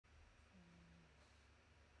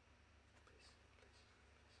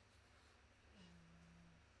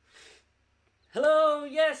Hello,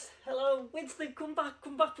 yes, hello, Winston, come back,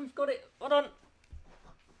 we've got it, hold on.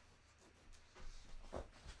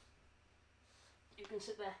 You can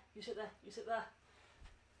sit there, you sit there, you sit there.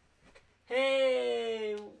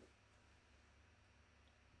 Hey!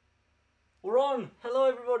 We're on! Hello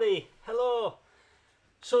everybody! Hello!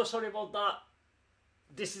 So sorry about that.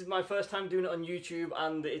 This is my first time doing it on YouTube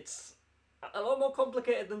and it's a lot more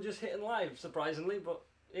complicated than just hitting live, surprisingly, but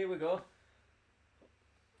here we go.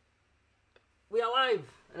 We are live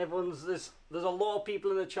and there's a lot of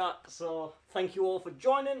people in the chat, so thank you all for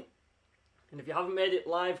joining. And if you haven't made it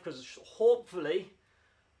live, because hopefully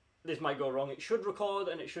this might go wrong, it should record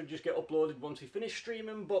and it should just get uploaded once we finish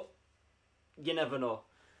streaming, but you never know.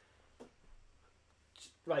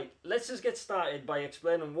 Right, let's just get started by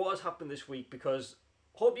explaining what has happened this week, because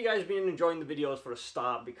hope you guys have been enjoying the videos for a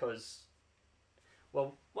start, because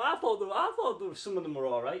well I thought some of them were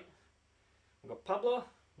alright. We've got Pablo,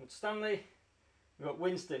 we've got Stanley, we've got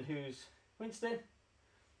Winston, who's Winston.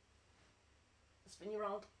 Spin you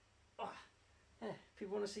around. Oh, yeah,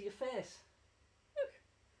 people want to see your face. Look,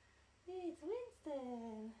 it's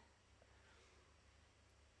Winston.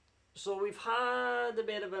 So we've had a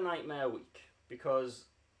bit of a nightmare week because,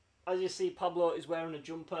 as you see, Pablo is wearing a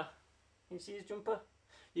jumper. Can you see his jumper?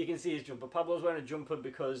 You can see his jumper. Pablo's wearing a jumper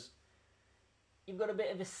because you've got a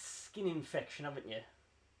bit of a skin infection, haven't you?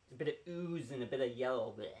 A bit of ooze and a bit of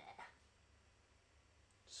yellow there.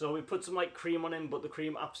 So we put some like cream on him, but the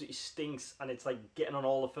cream absolutely stinks and it's like getting on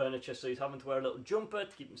all the furniture, so he's having to wear a little jumper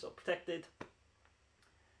to keep himself protected.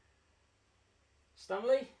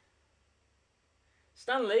 Stanley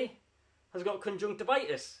has got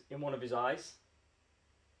conjunctivitis in one of his eyes.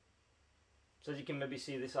 So as you can maybe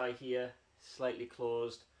see, this eye here, slightly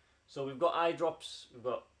closed. So we've got eye drops, we've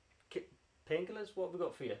got painkillers. What have we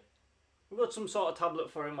got for you? We've got some sort of tablet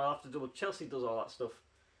for him. I'll have to double. Chelsea does all that stuff.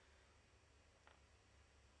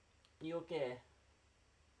 You okay?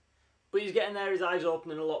 But he's getting there, his eyes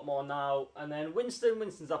opening a lot more now. And then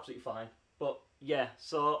Winston's absolutely fine. But yeah,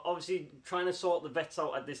 so obviously trying to sort the vets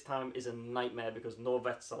out at this time is a nightmare because no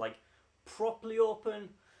vets are like properly open.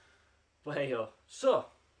 But hey ho. So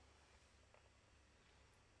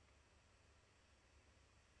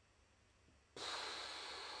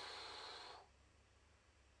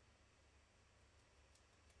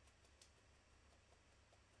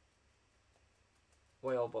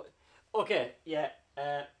well, but okay, yeah.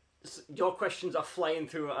 Your questions are flying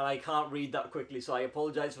through and I can't read that quickly, so I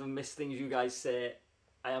apologise if I miss things you guys say.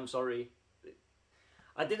 I am sorry.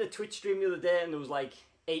 I did a Twitch stream the other day and there was like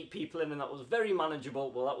 8 people in and that was very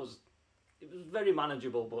manageable. Well, it was very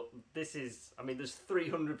manageable, but this is, I mean, there's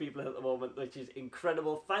 300 people in at the moment, which is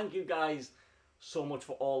incredible. Thank you guys so much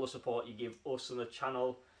for all the support you give us and the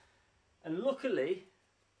channel. And luckily,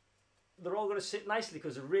 they're all going to sit nicely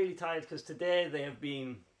because they're really tired, because today they have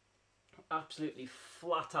been absolutely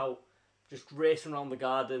flat out just racing around the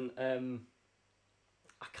garden.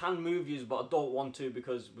 I can move you, but I don't want to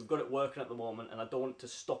because we've got it working at the moment and I don't want it to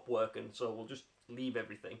stop working, so we'll just leave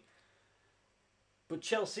everything. But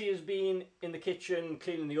Chelsea has been in the kitchen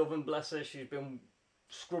cleaning the oven, bless her. She's been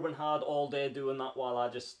scrubbing hard all day doing that while I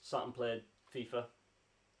just sat and played FIFA.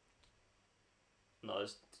 No,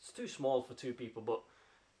 it's too small for 2 people, but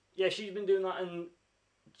yeah, she's been doing that, and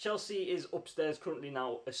Chelsea is upstairs currently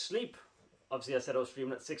now asleep. Obviously I said I was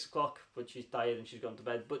streaming at 6 o'clock, but she's tired and she's gone to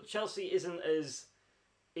bed. But Chelsea isn't as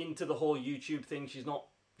into the whole YouTube thing. She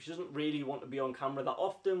doesn't really want to be on camera that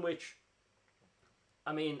often, which,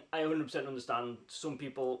 I mean, I 100% understand. Some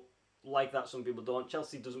people like that, some people don't.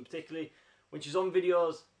 Chelsea doesn't particularly. When she's on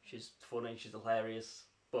videos, she's funny, she's hilarious,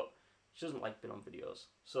 but she doesn't like being on videos.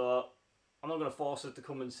 So I'm not going to force her to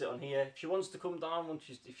come and sit on here. If she wants to come down,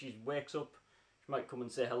 if she wakes up, she might come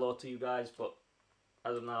and say hello to you guys, but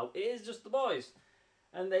as of now, it is just the boys.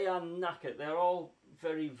 And they are knackered. They're all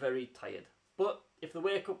very, very tired. But if they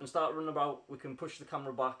wake up and start running about, we can push the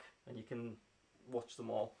camera back and you can watch them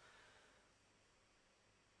all.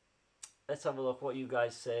 Let's have a look. What are you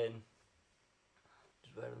guys saying?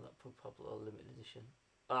 Just wearing that Pablo limited edition.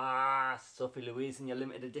 Ah, Sophie Louise in your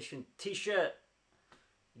limited edition t-shirt.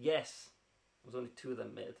 Yes. There's only 2 of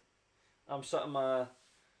them made. I'm sat on my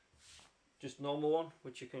just normal one,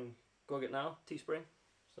 which you can go get now, Teespring.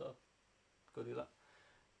 So go do that.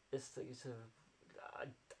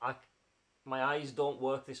 My eyes don't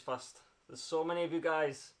work this fast. There's so many of you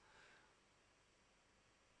guys.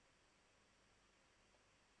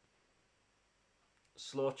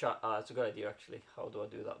 Slow chat. Ah, it's a good idea actually. How do I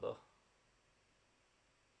do that though?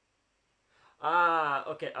 Ah,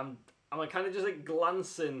 okay. I'm kind of just like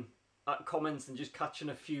glancing at comments and just catching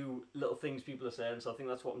a few little things people are saying. So I think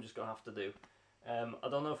that's what I'm just gonna have to do. I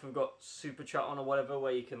don't know if we've got super chat on or whatever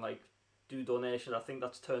where you can like do donation. I think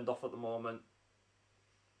that's turned off at the moment.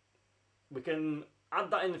 We can add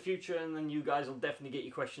that in the future, and then you guys will definitely get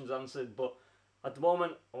your questions answered. But at the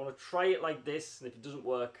moment, I want to try it like this, and if it doesn't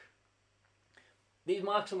work, these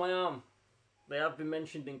marks on my arm, they have been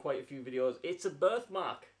mentioned in quite a few videos. It's a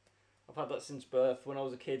birthmark. I've had that since birth. When I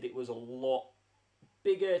was a kid, it was a lot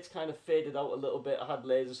bigger. It's kind of faded out a little bit. I had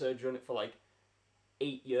laser surgery on it for like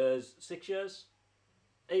 8 years, 6 years,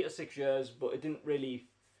 8 or 6 years, but it didn't really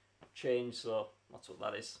change. So that's what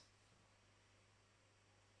that is.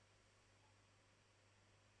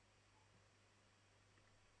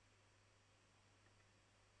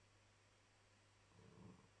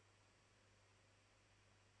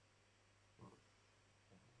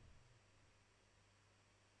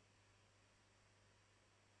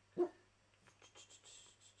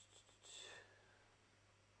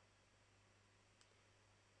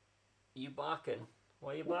 You barking?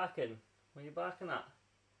 Why are you barking? What are you barking at?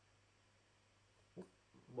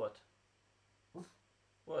 What?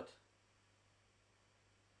 What?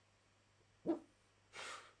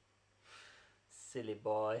 Silly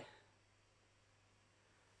boy.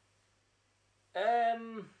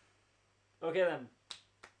 Okay then.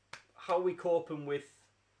 How are we coping with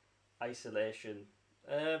isolation?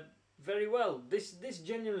 Very well. This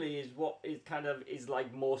genuinely is what it kind of is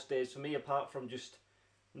like most days for me, apart from just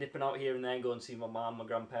nipping out here and there and going and see my mum, my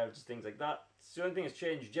grandparents, things like that. It's the only thing that's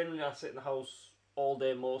changed. Generally, I sit in the house all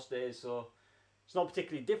day most days, so it's not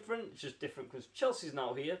particularly different. It's just different because Chelsea's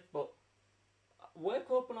now here, but we're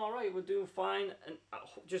coping all right. We're doing fine, and I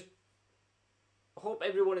just hope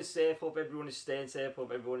everyone is safe. Hope everyone is staying safe.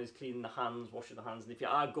 Hope everyone is cleaning their hands, washing their hands, and if you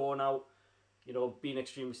are going out, you know, being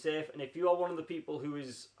extremely safe. And if you are one of the people who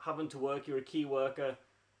is having to work, you're a key worker,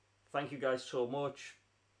 thank you guys so much.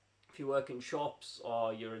 If you work in shops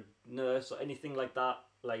or you're a nurse or anything like that,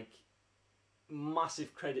 like,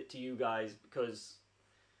 massive credit to you guys, because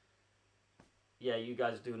yeah, you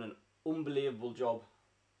guys are doing an unbelievable job.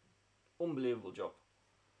 Unbelievable job.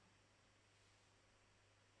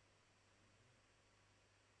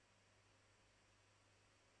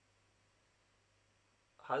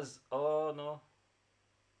 Oh no.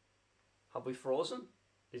 Have we frozen?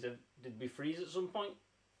 Did we freeze at some point?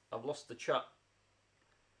 I've lost the chat.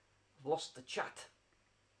 I've lost the chat.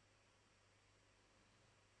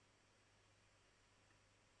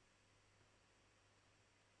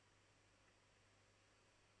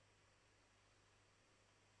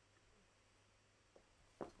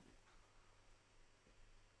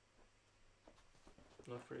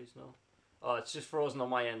 No freeze, no. Oh, it's just frozen on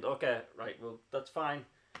my end. Okay, right, well, that's fine.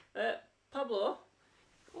 Pablo?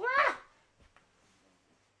 Wah!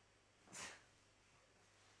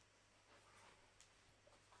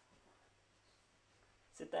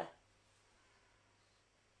 Sit there.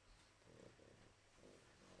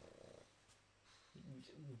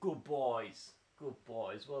 Good boys. Good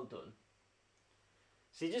boys. Well done.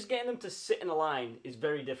 See, just getting them to sit in a line is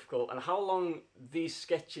very difficult, and how long these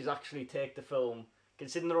sketches actually take to film,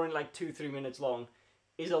 considering they're only like 2-3 minutes long,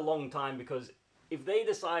 is a long time, because if they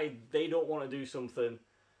decide they don't want to do something,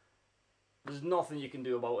 there's nothing you can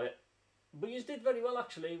do about it. But you did very well,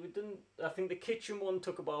 actually. We didn't. I think the kitchen one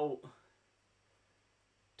took about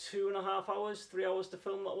 2.5 hours, 3 hours to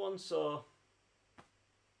film that one, so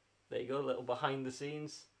there you go, a little behind the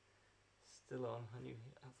scenes. Still on. I knew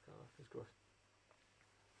his growth.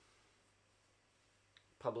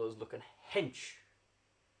 Pablo's looking hench.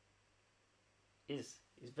 He's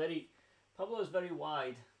very. Pablo's very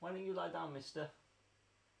wide. Why don't you lie down, mister?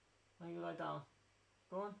 Why don't you lie down?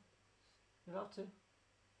 Go on. You're allowed to.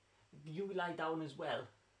 You lie down as well.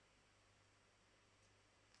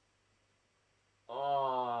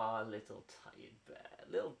 Oh, little tired bear.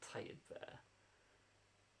 Little tired bear.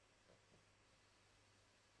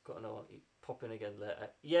 Got no. Pop in again later.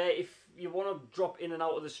 Yeah, if you want to drop in and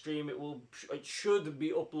out of the stream, it should be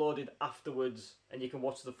uploaded afterwards, and you can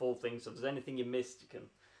watch the full thing. So if there's anything you missed, you can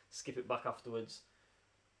skip it back afterwards.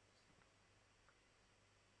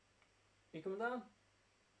 You coming down?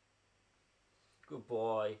 Good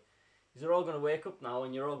boy. They're all going to wake up now,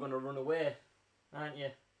 and you're all going to run away, aren't you?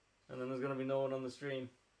 And then there's going to be no one on the stream.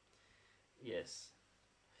 Yes.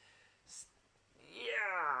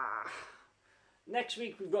 Yeah. Next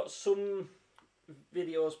week we've got some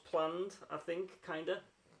videos planned, I think, kinda.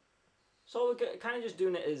 So we're kind of just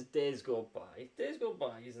doing it as days go by. Days go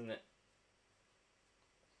by, isn't it?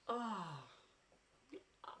 Ah.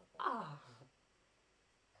 Ah.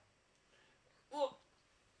 Oh.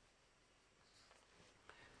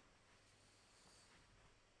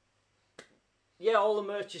 Yeah, all the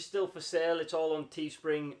merch is still for sale. It's all on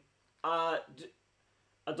Teespring. I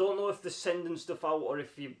don't know if they're sending stuff out or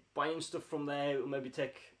if you're buying stuff from there. It'll maybe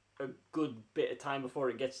take a good bit of time before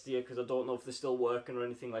it gets to you, because I don't know if they're still working or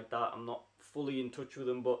anything like that. I'm not fully in touch with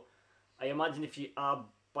them, but I imagine if you are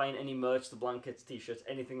buying any merch, the blankets, t-shirts,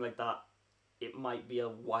 anything like that, it might be a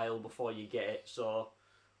while before you get it. So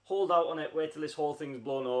hold out on it, wait till this whole thing's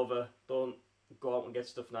blown over. Don't go out and get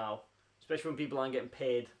stuff now, especially when people aren't getting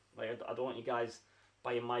paid. Like, I don't want you guys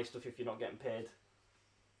buying my stuff if you're not getting paid.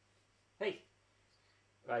 Hey,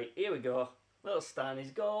 right, here we go. Little Stan,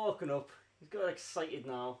 he's woken up. He's got excited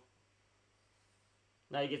now.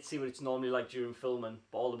 Now you get to see what it's normally like during filming,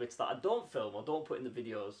 but all the bits that I don't film or don't put in the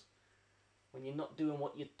videos, when you're not doing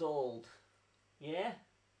what you're told. Yeah?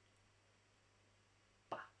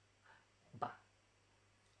 Bah. Bah.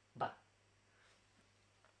 Bah.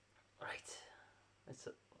 Right. Let's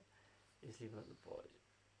leave it at the boys.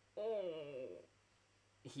 Oh.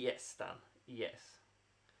 Yes, Stan. Yes.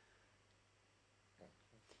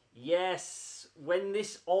 Yes. When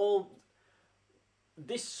this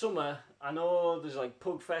summer, I know there's like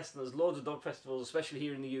Pugfest and there's loads of dog festivals, especially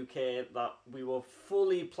here in the UK, that we were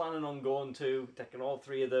fully planning on going to, taking all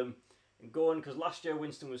three of them and going, because last year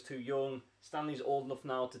Winston was too young. Stanley's old enough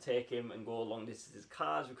now to take him and go long distances.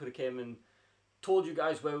 Cars, we could have came and told you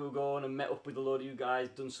guys where we were going and met up with a load of you guys,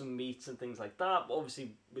 done some meets and things like that. But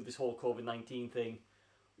obviously with this whole COVID-19 thing,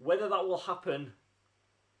 whether that will happen,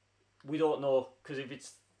 we don't know, because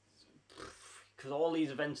all these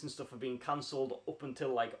events and stuff are being cancelled up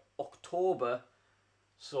until like October,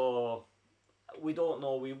 so we don't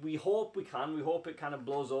know. We hope we can. We hope it kind of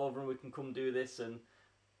blows over and we can come do this and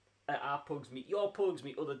our pugs meet your pugs,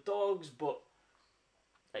 meet other dogs. But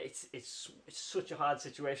it's such a hard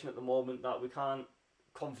situation at the moment that we can't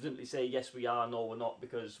confidently say yes we are, no we're not,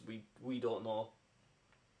 because we don't know.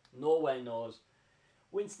 Nowhere knows.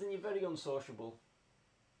 Winston, you're very unsociable.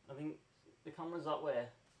 I think the camera's that way.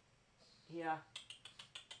 Yeah.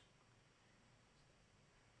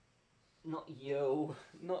 Not you.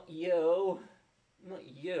 Not you. Not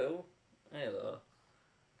you. Hello.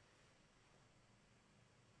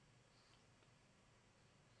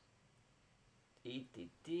 Can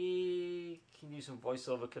you do some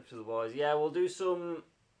voiceover clips of the boys? Yeah, we'll do some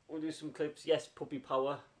clips. Yes, Puppy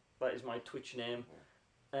Power. That is my Twitch name.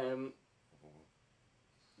 Yeah,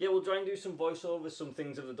 we'll try and do some voiceovers, some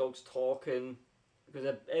things of the dogs talking.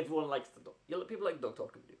 Because everyone likes the dog. People like dog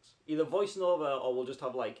talking videos. Either voicing over, or we'll just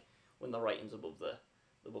have like when the writing's above the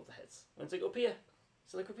heads. When it's like up here,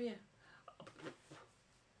 it's like up here.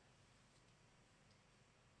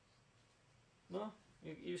 No,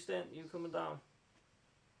 you staying? You coming down?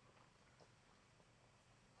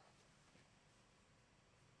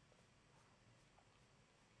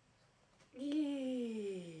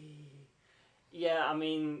 Yeah, I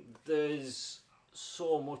mean, there's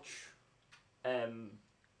so much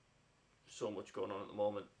going on at the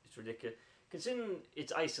moment. It's ridiculous. Considering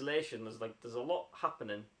it's isolation, there's a lot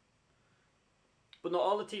happening. But not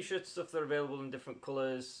all the t-shirt stuff, they're available in different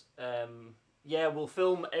colours. Yeah, we'll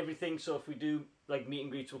film everything, so if we do like meet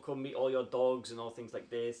and greets, we'll come meet all your dogs and all things like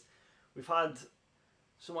this. We've had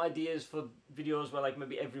some ideas for videos where like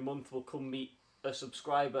maybe every month we'll come meet a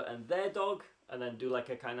subscriber and their dog, and then do like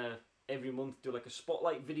a kind of every month do like a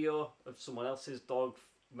spotlight video of someone else's dog.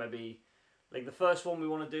 Maybe like the first one we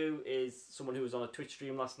want to do is someone who was on a Twitch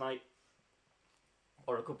stream last night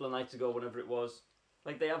or a couple of nights ago, whenever it was.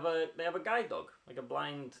 Like they have a guide dog, like a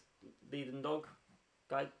blind leading dog,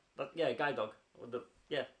 guide dog.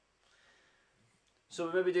 Yeah. So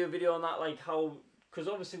we maybe do a video on that, like how, because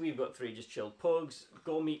obviously we've got 3 just chilled pugs.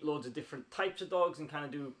 Go meet loads of different types of dogs and kind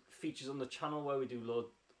of do features on the channel where we do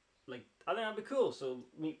like I think that'd be cool. So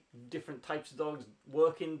meet different types of dogs,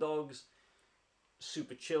 working dogs,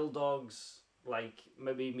 super chill dogs. Like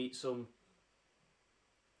maybe meet some.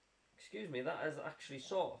 Excuse me, that is actually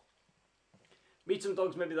sore. Meet some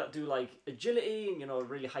dogs maybe that do like agility,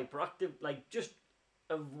 really hyperactive, like just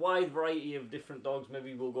a wide variety of different dogs.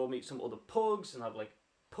 Maybe we'll go meet some other pugs and have like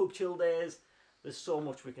pug chill days. There's so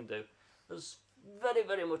much we can do. There's very,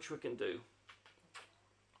 very much we can do.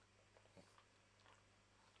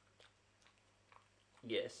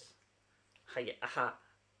 Yes. Hiya. Aha.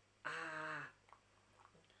 Ah.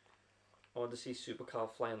 I want to see Supercar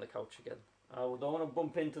fly on the couch again. I don't want to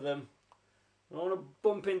bump into them. I don't want to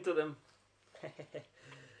bump into them.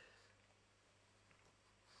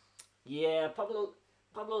 Yeah,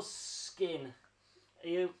 Pablo's skin.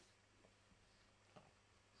 I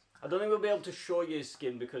don't think we'll be able to show you his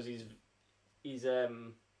skin because he's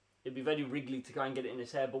it'd be very wriggly to try and get it in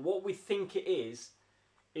his hair. But what we think it is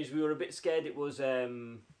we were a bit scared it was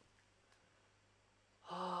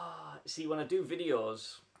see, when I do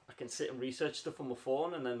videos, I can sit and research stuff on my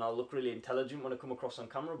phone, and then I'll look really intelligent when I come across on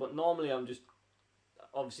camera. But normally I'm just,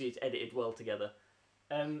 obviously it's edited well together.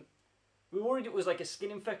 We worried it was like a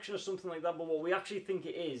skin infection or something like that, but what we actually think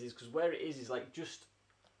it is because where it is like just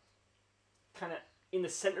kind of in the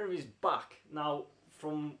centre of his back. Now,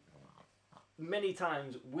 from many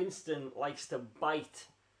times, Winston likes to bite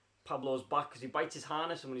Pablo's back because he bites his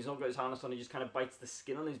harness, and when he's not got his harness on, he just kind of bites the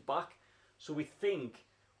skin on his back. So we think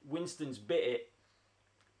Winston's bit it,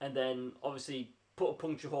 and then obviously put a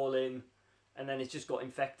puncture hole in, and then it's just got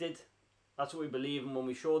infected. That's what we believe. And when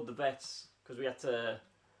we showed the vets, because we had to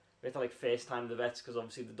like FaceTime the vets, because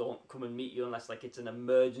obviously they don't come and meet you unless like it's an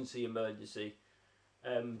emergency.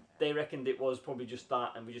 They reckoned it was probably just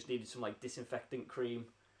that, and we just needed some like disinfectant cream.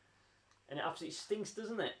 And it absolutely stinks,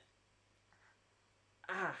 doesn't it?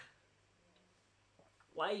 Ah.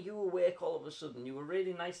 Why are you awake all of a sudden? You were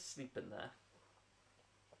really nice sleeping there.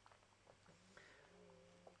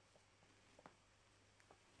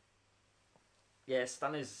 Yeah,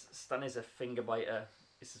 Stan is a finger biter.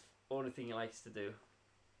 It's the only thing he likes to do.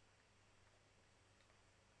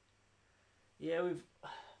 Yeah,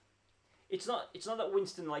 It's not that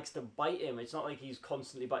Winston likes to bite him. It's not like he's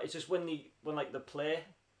constantly biting. It's just when like the play,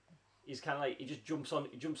 he's kind of like he jumps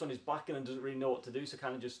on his back and then doesn't really know what to do. So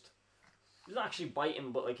kind of just he doesn't actually bite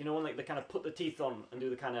him, but like you know when like they kind of put the teeth on and do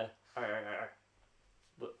the kind of.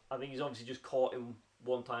 But I think he's obviously just caught him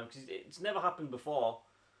one time because it's never happened before.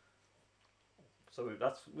 So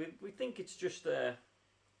we think it's just a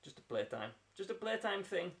playtime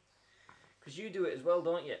thing, because you do it as well,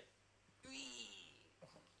 don't you?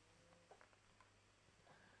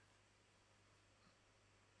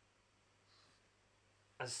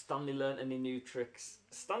 Has Stanley learnt any new tricks?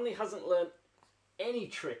 Stanley hasn't learnt any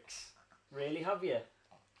tricks, really, have you?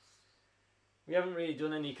 We haven't really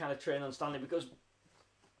done any kind of training on Stanley because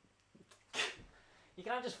you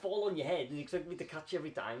can't just fall on your head and expect me to catch you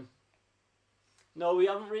every time. No, we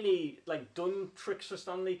haven't really like done tricks for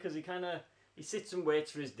Stanley because he sits and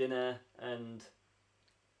waits for his dinner and...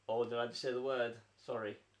 Oh, did I just say the word?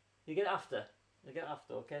 Sorry. You get it after.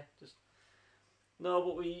 Okay? Just... No,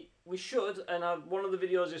 but we should, and one of the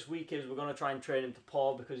videos this week is we're going to try and train him to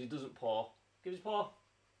paw because he doesn't paw. Give his paw.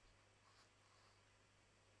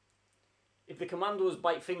 If the command was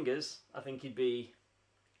bite fingers, I think he'd be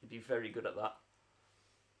very good at that.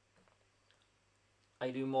 I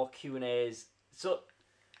do more Q&As. So,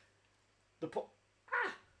 the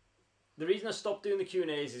reason I stopped doing the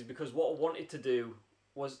Q&As is because what I wanted to do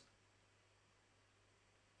was...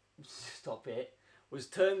 Stop it. Was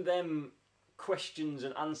turn them questions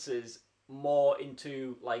and answers more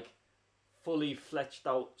into like fully fleshed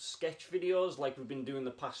out sketch videos like we've been doing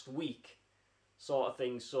the past week sort of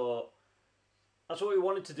thing. So that's what we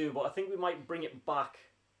wanted to do, but I think we might bring it back.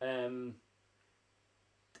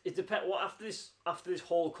 It depends. What after this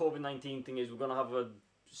whole COVID-19 thing is, we're gonna have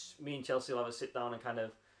me and Chelsea will have a sit down and kind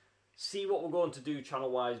of see what we're going to do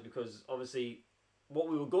channel wise, because obviously what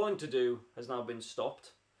we were going to do has now been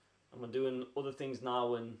stopped, and we're doing other things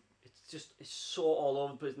now, and it's so all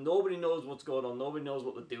over the place. Nobody knows what's going on. Nobody knows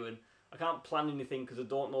what they're doing. I can't plan anything because I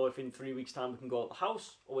don't know if in 3 weeks' time we can go out the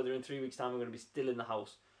house, or whether in 3 weeks' time we're going to be still in the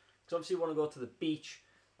house. Because obviously we want to go to the beach.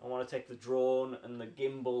 I want to take the drone and the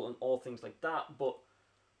gimbal and all things like that, but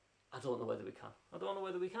I don't know whether we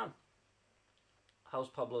can. How's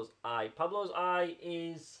Pablo's eye? Pablo's eye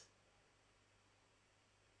is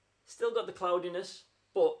still got the cloudiness,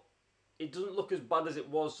 but it doesn't look as bad as it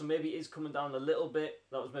was, so maybe it is coming down a little bit.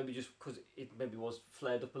 That was maybe just because it maybe was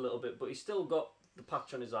flared up a little bit, but he's still got the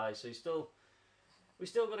patch on his eye, so we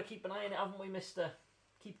still got to keep an eye on it, haven't we, mister?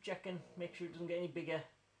 Keep checking, make sure it doesn't get any bigger.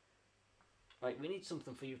 Right, we need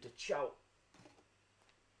something for you to chow.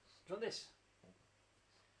 Do you want this?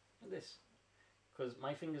 This, because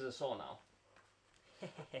my fingers are sore now.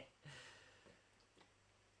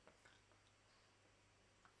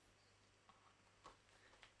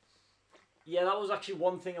 Yeah, that was actually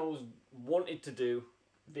one thing I wanted to do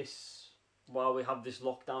this while we have this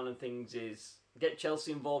lockdown and things, is get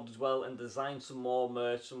Chelsea involved as well and design some more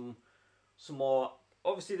merch, some more.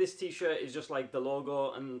 Obviously this t-shirt is just like the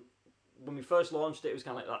logo, and when we first launched it, it was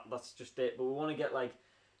kind of like that's just it, but we want to get like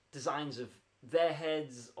designs of their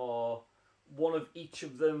heads, or one of each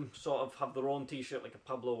of them sort of have their own t-shirt, like a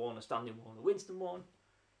Pablo one, a Stanley one, a Winston one,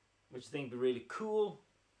 which I think would be really cool.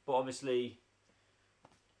 But obviously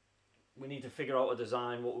we need to figure out a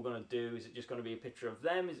design, what we're going to do. Is it just going to be a picture of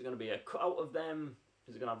them? Is it going to be a cutout of them?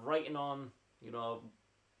 Is it going to have writing on? You know,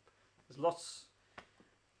 there's lots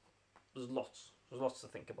to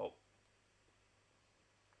think about.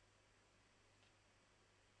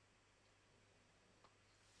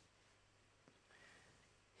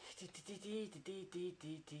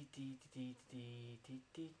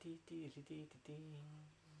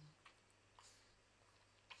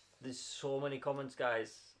 There's so many comments,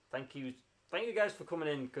 guys. Thank you guys for coming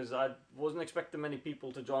in, because I wasn't expecting many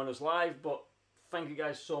people to join us live, but thank you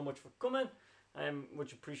guys so much for coming.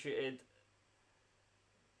 Much appreciated.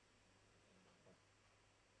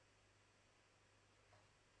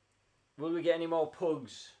 Will we get any more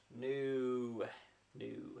pugs? No.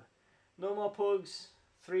 No more pugs.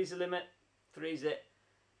 3's the limit. 3's it.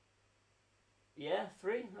 Yeah,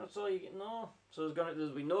 3. That's all you get. No. So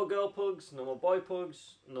there'll be no girl pugs, no more boy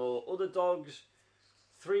pugs, no other dogs.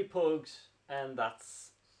 3 pugs, and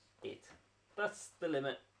that's it. That's the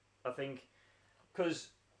limit, I think. Because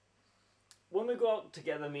when we go out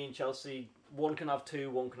together, me and Chelsea, one can have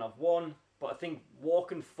 2, one can have 1. But I think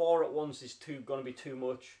walking 4 at once is going to be too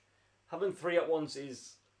much. Having 3 at once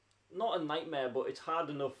is not a nightmare, but it's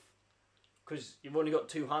hard enough because you've only got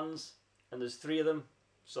 2 hands and there's 3 of them.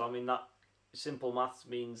 So, I mean, that simple maths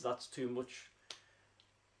means that's too much.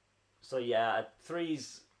 So, yeah, I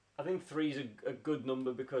think 3's a good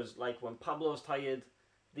number, because, like, when Pablo's tired,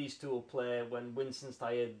 these 2 will play. When Winston's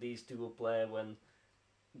tired, these 2 will play. When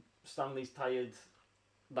Stanley's tired,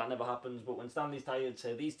 that never happens. But when Stanley's tired,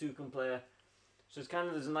 say, these 2 can play. So it's kind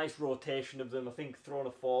of, there's a nice rotation of them. I think throwing a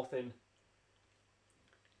 4th in.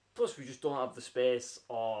 Plus, we just don't have the space,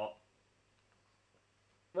 or...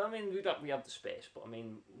 Well, I mean, we have the space, but I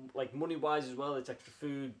mean, like, money-wise as well, it's extra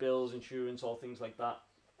food, bills, insurance, all things like that.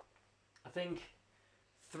 I think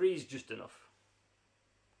 3's just enough.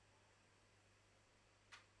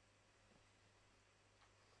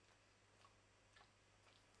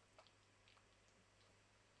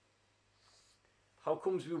 How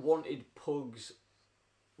comes we wanted pugs?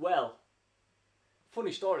 Well,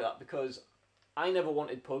 funny story that, because I never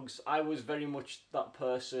wanted pugs. I was very much that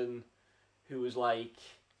person who was like,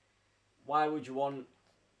 why would you want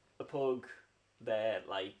a pug? They're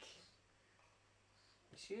like,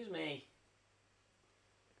 excuse me.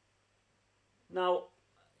 Now,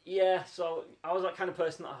 yeah, so I was that kind of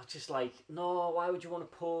person that I was just like, no, why would you want a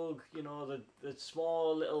pug? You know, the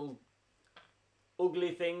small little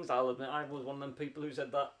ugly things. I'll admit, I was one of them people who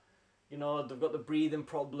said that. You know, they've got the breathing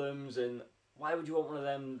problems, and why would you want one of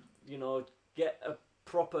them? You know, get a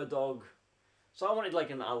proper dog. So I wanted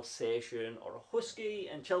like an Alsatian or a Husky,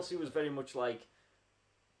 and Chelsea was very much like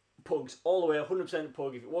pugs all the way, 100%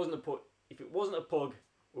 pug. If it wasn't a pug,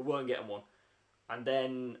 we weren't getting one. And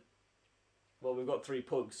then, well, we've got 3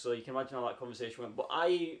 pugs, so you can imagine how that conversation went. But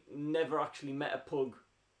I never actually met a pug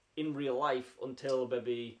in real life until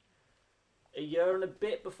maybe a year and a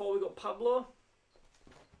bit before we got Pablo.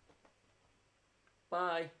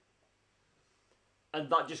 Bye. And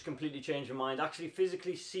that just completely changed my mind. Actually,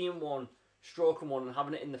 physically seeing one, stroking one, and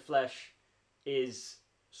having it in the flesh is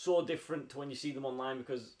so different to when you see them online.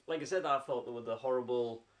 Because, like I said, I thought they were the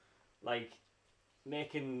horrible, like,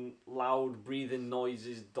 making loud breathing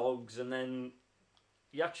noises dogs, and then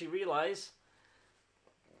you actually realise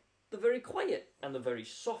they're very quiet and they're very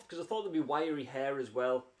soft, because I thought there'd be wiry hair as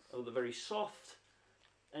well. Oh, they're very soft,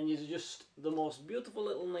 and you're just the most beautiful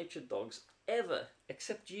little natured dogs ever,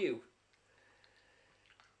 except you.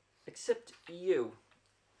 Except you.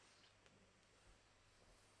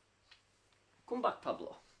 Come back,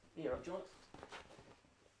 Pablo. Here, do you want?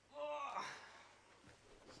 Oh.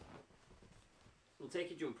 We'll take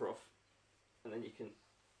your jumper off, and then you can...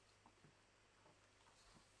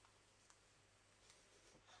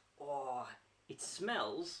 Oh, it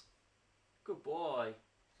smells... Good boy.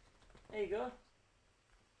 There you go.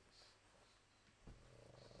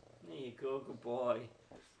 There you go, good boy.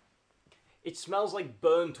 It smells like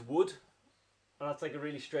burnt wood. And that's like a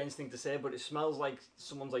really strange thing to say, but it smells like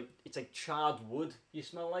someone's like, it's like charred wood you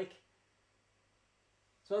smell like. It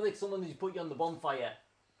smells like someone who's put you on the bonfire.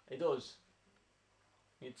 It does.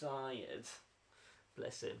 You're tired.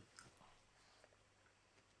 Bless him.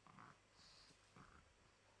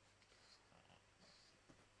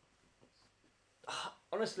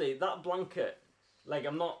 Honestly, that blanket, like,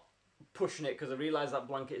 I'm not pushing it because I realise that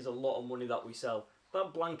blanket is a lot of money that we sell.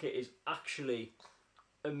 That blanket is actually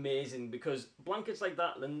amazing, because blankets like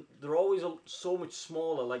that, then they're always so much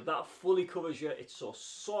smaller. Like, that fully covers you. It's so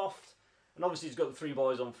soft, and obviously it's got the 3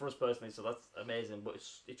 boys on for us personally, so that's amazing. But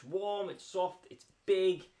it's warm, it's soft, it's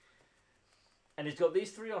big, and it's got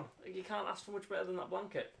these 3 on. Like, you can't ask for much better than that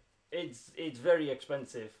blanket. It's very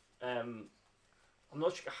expensive. I'm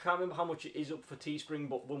not sure, I can't remember how much it is up for Teespring,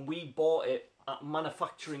 but when we bought it at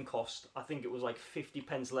manufacturing cost, I think it was like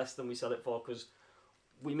 50p less than we sell it for, because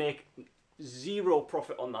we make 0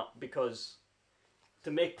 profit on that, because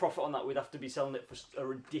to make profit on that we'd have to be selling it for a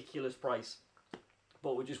ridiculous price.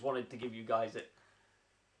 but we just wanted to give you guys it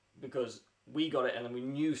because we got it, and then we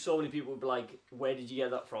knew so many people would be like, "Where did you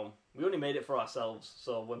get that from?" We only made it for ourselves,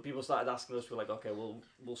 so when people started asking us, we're like, "Okay,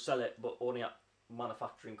 we'll sell it, but only at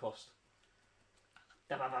manufacturing cost."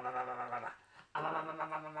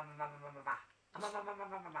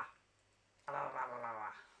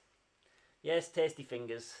 Yes, tasty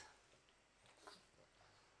fingers.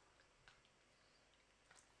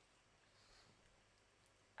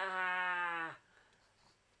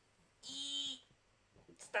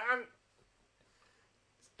 Stan!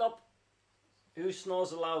 Stop! Who snores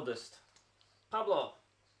the loudest? Pablo?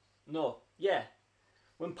 No. Yeah.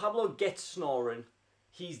 When Pablo gets snoring,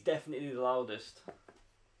 he's definitely the loudest.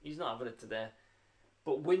 He's not having it today.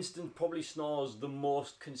 But Winston probably snores the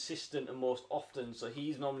most consistent and most often, so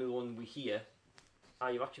he's normally the one we hear. Ah,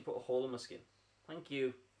 you've actually put a hole in my skin. Thank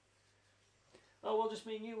you. Oh, well, just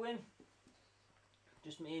me and you win.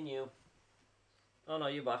 Just me and you. Oh no,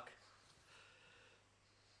 you're back.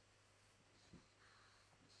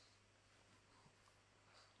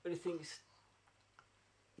 What do you think?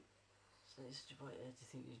 Do you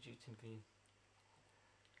think he's due to be?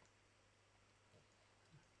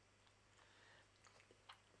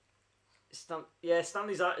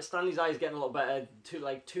 Stanley's eye is getting a lot better.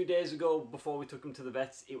 Like 2 days ago, before we took him to the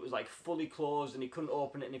vets, it was like fully closed and he couldn't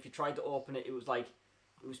open it. And if you tried to open it, it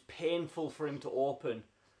was painful for him to open.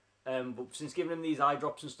 But since giving him these eye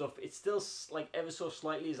drops and stuff, it's still like ever so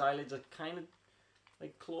slightly his eyelids are kind of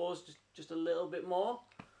like closed just a little bit more.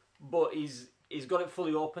 But he's got it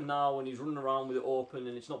fully open now and he's running around with it open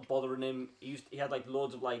and it's not bothering him. He had like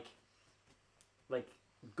loads of like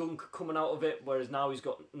gunk coming out of it, whereas now he's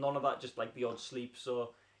got none of that, just like the odd sleep.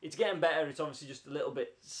 So it's getting better. It's obviously just a little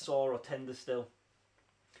bit sore or tender still.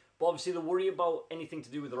 But obviously the worry about anything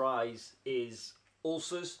to do with their eyes is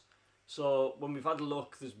ulcers. So when we've had a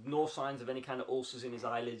look, there's no signs of any kind of ulcers in his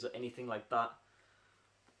eyelids or anything like that.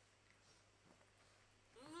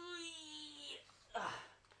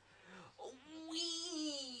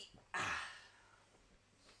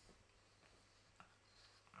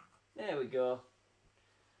 There we go.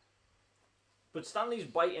 But Stanley's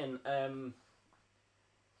biting.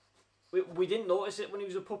 We didn't notice it when he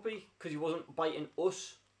was a puppy because he wasn't biting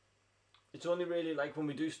us. It's only really like when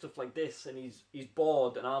we do stuff like this and he's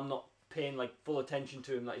bored and I'm not paying like full attention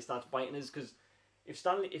to him that he starts biting us. Because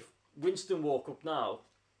if Winston woke up now,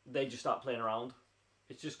 they just start playing around.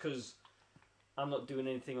 It's just because I'm not doing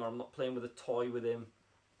anything or I'm not playing with a toy with him.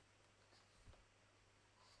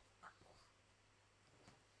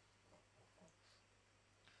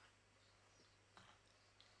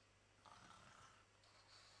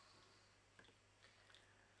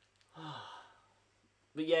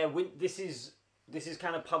 But yeah, this is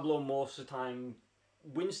kind of Pablo most of the time.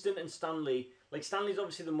 Winston and Stanley, like Stanley's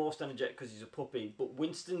obviously the most energetic because he's a puppy, but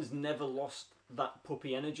Winston's never lost that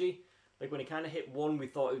puppy energy. Like when he kind of hit one, we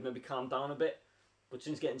thought he would maybe calm down a bit, but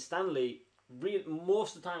since getting Stanley,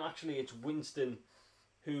 most of the time actually it's Winston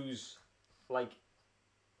who's like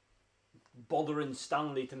bothering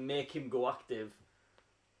Stanley to make him go active.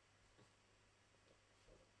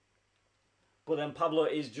 But then Pablo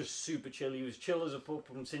is just super chill. He was chill as a pup,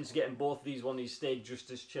 and since getting both of these he's stayed just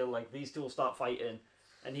as chill. Like these two will start fighting,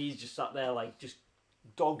 and he's just sat there like just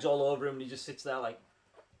dogs all over him, and he just sits there like,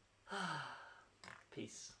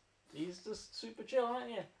 peace. He's just super chill,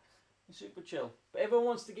 aren't you? He's super chill. But everyone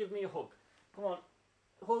wants to give me a hug. Come on,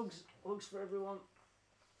 hugs for everyone.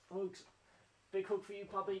 Hugs, big hug for you,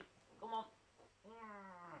 puppy. Come on.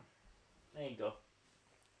 There you go.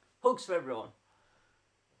 Hugs for everyone.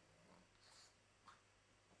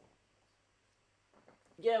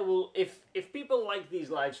 Yeah, well, if people like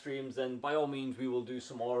these live streams, then by all means we will do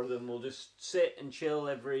some more of them. We'll just sit and chill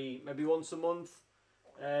maybe once a month.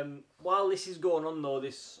 While this is going on though,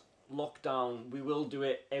 this lockdown, we will do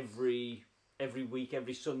it every week,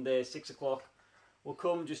 every Sunday, 6 o'clock. We'll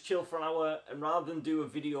come, just chill for an hour, and rather than do a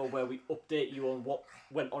video where we update you on what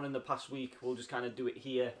went on in the past week, we'll just kind of do it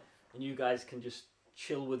here, and you guys can just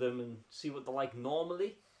chill with them and see what they're like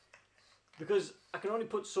normally. Because I can only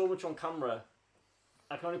put so much on camera.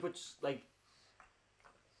 I can only put like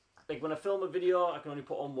when I film a video, I can only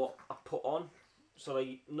put on what I put on. So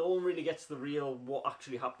like no one really gets the real what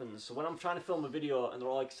actually happens. So when I'm trying to film a video and they're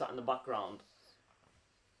all like sat in the background,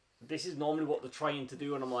 this is normally what they're trying to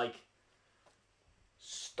do, and I'm like,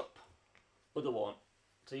 stop, but they won't.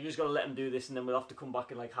 So you just got to let them do this, and then we'll have to come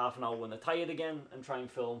back in like half an hour when they're tired again and try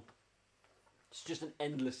and film. It's just an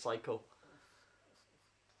endless cycle.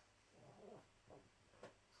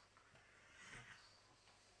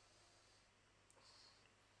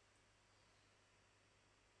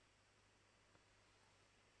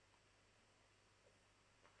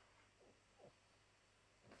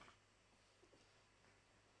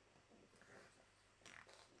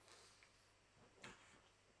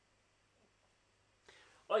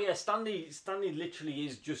 yeah, Stanley literally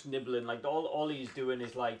is just nibbling. Like all he's doing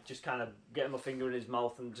is like just kind of getting my finger in his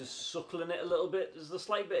mouth and just suckling it a little bit. There's a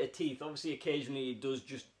slight bit of teeth. Obviously, occasionally he does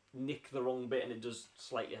just nick the wrong bit and it does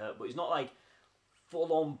slightly hurt. But he's not like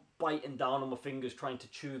full on biting down on my fingers trying to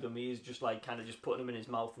chew them. He is just like kind of just putting them in his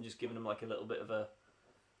mouth and just giving them like a little bit of a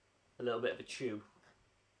chew.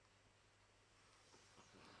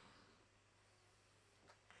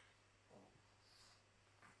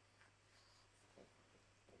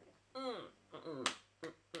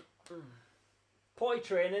 Potty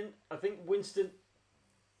training, I think Winston...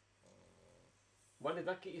 Why did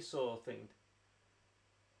that get you so thinged?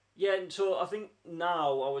 Yeah, so I think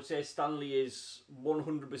now I would say Stanley is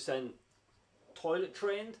 100% toilet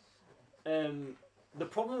trained. The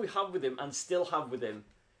problem we have with him, and still have with him,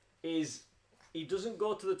 is he doesn't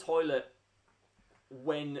go to the toilet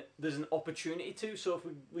when there's an opportunity to. So if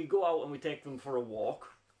we go out and we take them for a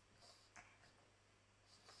walk...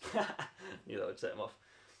 Knew that would set him off.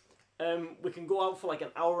 We can go out for like an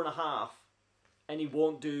hour and a half and he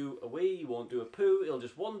won't do a wee, he won't do a poo, he'll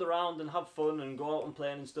just wander around and have fun and go out and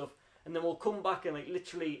play and stuff. And then we'll come back and like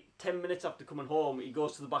literally 10 minutes after coming home, he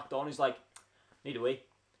goes to the back door and he's like, need a wee.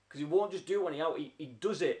 Because he won't just do it when he's out, he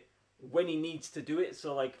does it when he needs to do it.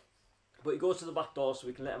 So like, but he goes to the back door so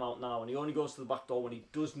we can let him out now. And he only goes to the back door when he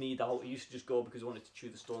does need out. He used to just go because he wanted to chew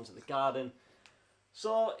the stones in the garden.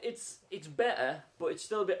 So it's better, but it's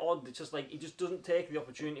still a bit odd. It's just like he just doesn't take the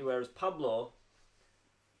opportunity. Whereas Pablo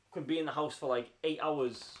could be in the house for like 8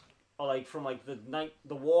 hours, or like from like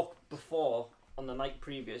the walk before on the night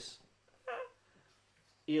previous.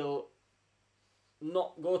 He'll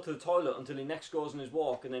not go to the toilet until he next goes on his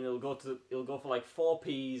walk, and then he'll go for like 4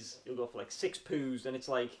 pees. He'll go for like 6 poos, and it's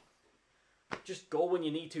like, just go when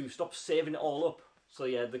you need to. Stop saving it all up. So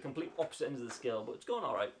yeah, the complete opposite ends of the scale, but it's going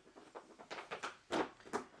all right.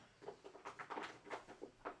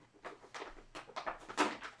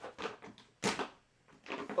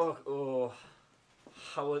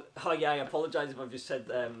 Oh yeah, I apologise if I've just said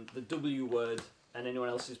the W word and anyone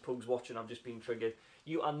else's pugs watching, I've just been triggered.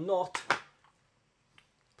 You are not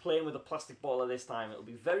playing with a plastic bottle this time. It'll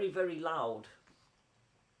be very, very loud.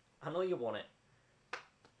 I know you want it.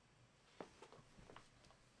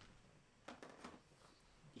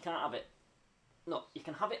 You can't have it. No, you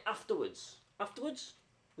can have it afterwards. Afterwards?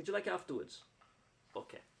 Would you like it afterwards?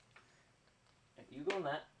 Okay. You go on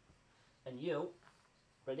there, and you...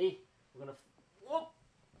 Ready? We're gonna... Whoop!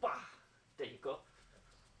 Bah! There you go.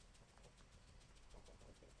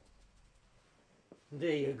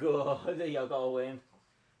 There you go. There you go, Wayne.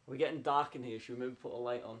 We're getting dark in here. Should we maybe put a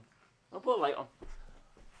light on? I'll put a light on.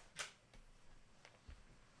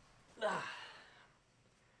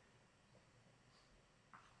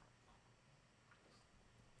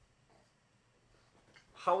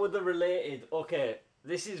 How are they related? Okay,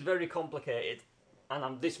 this is very complicated.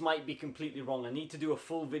 And this might be completely wrong. I need to do a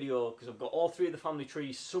full video because I've got all 3 of the family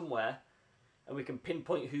trees somewhere and we can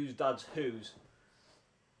pinpoint whose dad's whose.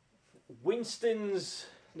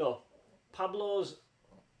 Pablo's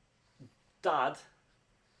dad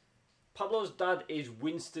is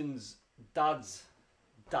Winston's dad's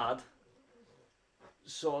dad.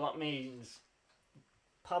 So that means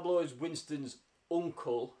Pablo is Winston's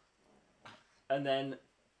uncle, and then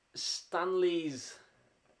Stanley's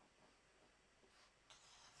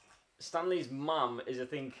mum is, I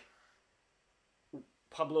think,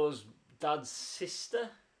 Pablo's dad's sister,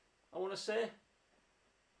 I want to say.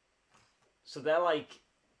 So they're like...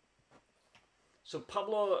 So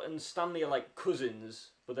Pablo and Stanley are like cousins,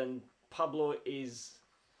 but then Pablo is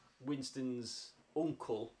Winston's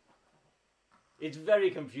uncle. It's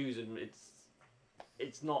very confusing.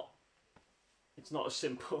 It's not as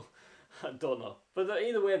simple. I don't know. But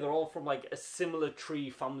either way, they're all from like a similar tree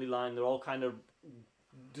family line. They're all kind of...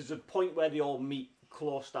 There's a point where they all meet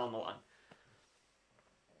close down the line.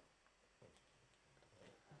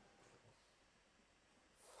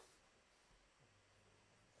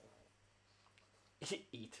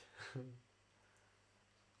 Eat.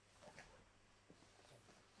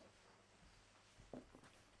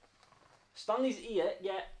 Stanley's ear,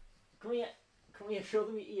 yeah. Come here, show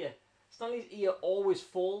them your ear. Stanley's ear always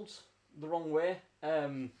folds the wrong way.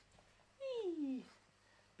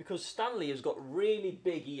 Because Stanley has got really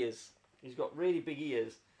big ears. He's got really big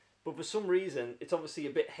ears. But for some reason, it's obviously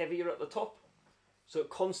a bit heavier at the top. So it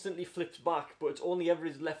constantly flips back, but it's only ever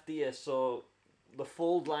his left ear, so the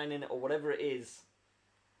fold line in it, or whatever it is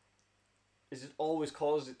it always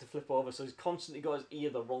causes it to flip over, so he's constantly got his ear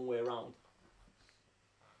the wrong way around.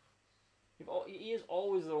 Your ear's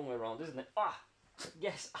always the wrong way around, isn't it? Ah!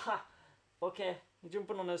 Yes! Ah! Okay, you're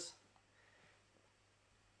jumping on us.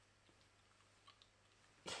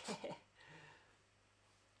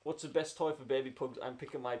 What's the best toy for baby pugs? I'm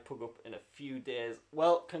picking my pug up in a few days.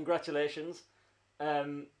 Well, congratulations.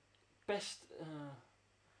 Best.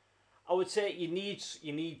 I would say you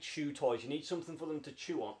need chew toys. You need something for them to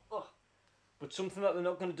chew on. Oh. But something that they're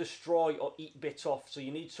not going to destroy or eat bits off. So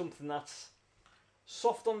you need something that's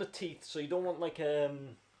soft on the teeth. So you don't want like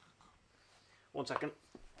 1 second.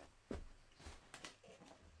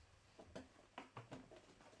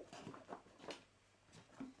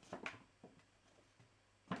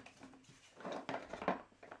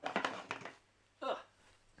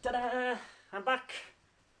 Ta-da! I'm back.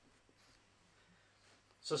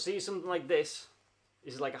 So see, something like this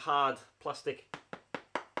is like a hard plastic,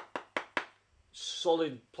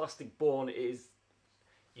 solid plastic bone.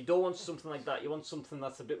 You don't want something like that. You want something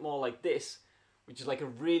that's a bit more like this, which is like a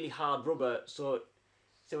really hard rubber, so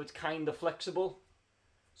it's kind of flexible.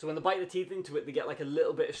 So when they bite the teeth into it, they get like a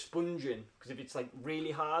little bit of sponging, because if it's like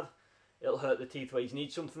really hard, it'll hurt the teeth. Where you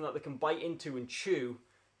need something that they can bite into and chew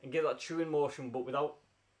and get that chewing motion, but without,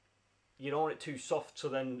 you don't want it too soft, so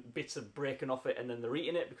then bits are breaking off it and then they're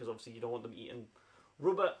eating it, because obviously you don't want them eating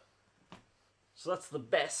rubber. So that's the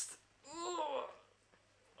best.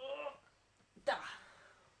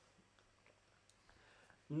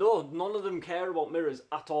 No, none of them care about mirrors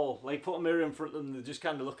at all. Like, put a mirror in front of them, they just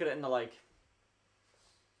kind of look at it and they're like,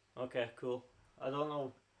 okay, cool. I don't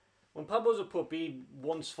know. When Pablo's a pup, he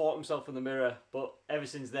once fought himself in the mirror, but ever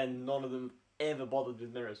since then, none of them ever bothered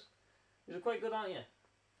with mirrors. These are quite good, aren't you?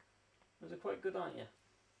 Those are quite good, aren't you?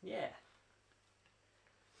 Yeah.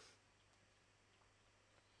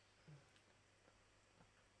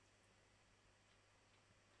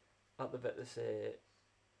 At the vet they say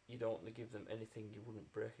you don't want to give them anything you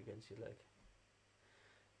wouldn't break against your leg.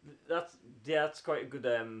 That's quite a good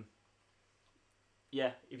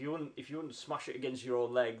yeah, if you wouldn't smash it against your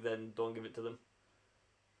own leg, then don't give it to them.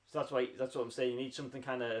 So that's what I'm saying. You need something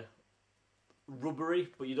kind of rubbery,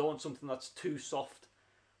 but you don't want something that's too soft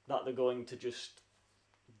that they're going to just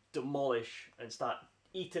demolish and start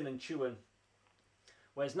eating and chewing.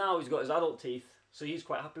 Whereas now he's got his adult teeth, so he's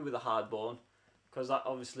quite happy with a hard bone, because that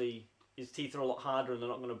obviously his teeth are a lot harder and they're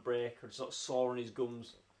not going to break, or it's not sore on his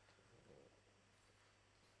gums.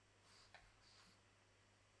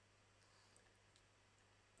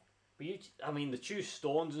 But I mean, they choose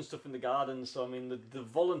stones and stuff in the garden, so I mean, they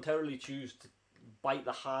voluntarily choose to bite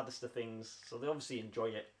the hardest of things, so they obviously enjoy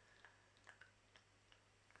it.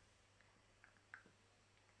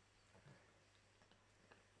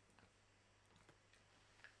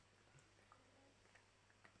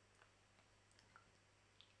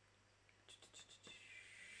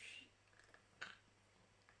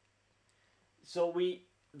 So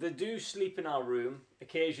they do sleep in our room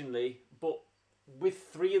occasionally, but with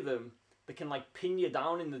 3 of them, they can like pin you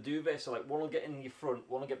down in the duvet. So like one will get in your front,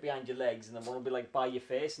 one will get behind your legs, and then one will be like by your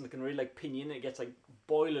face, and they can really like pin you in. It gets like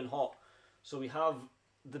boiling hot. So we have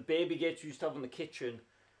the baby gates we used to have in the kitchen.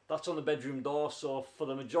 That's on the bedroom door. So for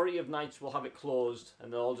the majority of nights, we'll have it closed,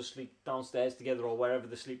 and they'll all just sleep downstairs together or wherever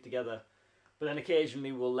they sleep together. But then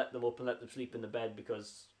occasionally we'll let them up and let them sleep in the bed,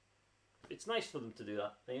 because it's nice for them to do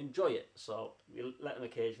that. They enjoy it, so we'll let them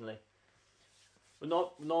occasionally. But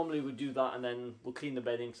normally we do that, and then we'll clean the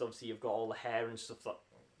bedding, because obviously you've got all the hair and stuff that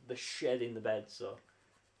the shed in the bed. So,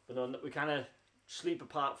 but no, we kind of sleep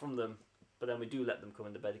apart from them, but then we do let them come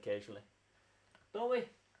in the bed occasionally, don't we?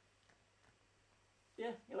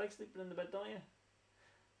 Yeah, you like sleeping in the bed, don't you?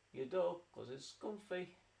 You do, because it's comfy.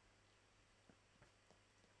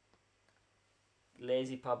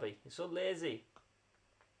 Lazy Pabby, you're so lazy.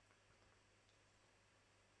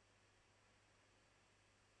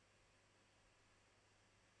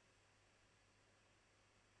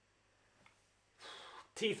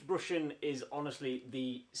 Teeth brushing is honestly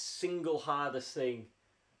the single hardest thing.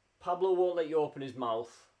 Pablo won't let you open his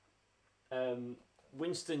mouth.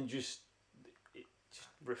 Winston just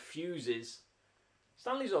refuses.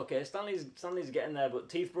 Stanley's okay. Stanley's getting there, but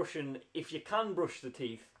teeth brushing, if you can brush the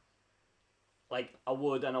teeth, like I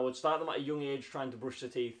would start them at a young age trying to brush the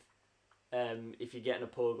teeth. If you're getting a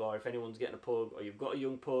pug, or if anyone's getting a pug, or you've got a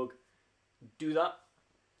young pug, do that.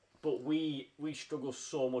 But we struggle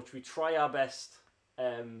so much. We try our best.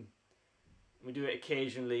 We do it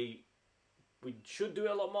occasionally. We should do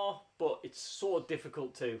it a lot more, but it's so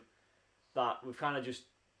difficult to, that we've kind of just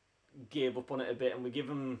gave up on it a bit, and we give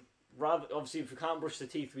them, rather, obviously if we can't brush the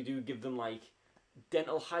teeth, we do give them like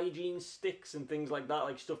dental hygiene sticks and things like that,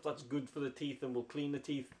 like stuff that's good for the teeth and will clean the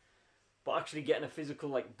teeth. But actually getting a physical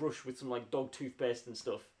like brush with some like dog toothpaste and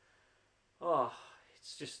stuff, oh,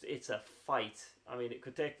 it's a fight. I mean, it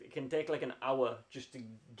can take like an hour just to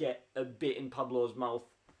get a bit in Pablo's mouth.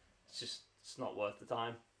 It's It's not worth the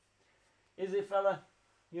time. Is it, fella?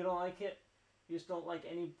 You don't like it? You just don't like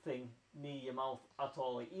anything near your mouth at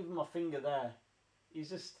all. Like, even my finger there. He's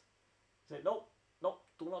just say, nope, nope,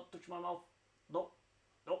 do not touch my mouth. Nope,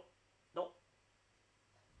 nope, nope.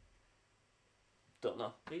 Don't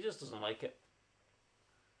know. He just doesn't like it.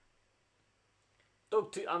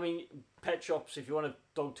 I mean, pet shops, if you want a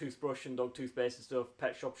dog toothbrush and dog toothpaste and stuff,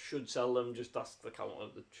 pet shops should sell them. Just ask the counter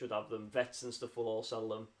that should have them. Vets and stuff will all sell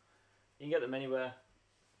them. You can get them anywhere.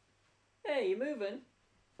 Hey, you moving?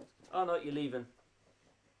 Oh no, you're leaving.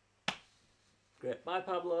 Great. Bye,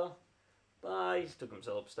 Pablo. Bye. He's took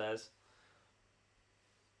himself upstairs.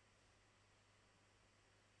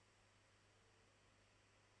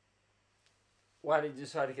 Why did you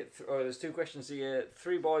decide to get... Oh, there's 2 questions here.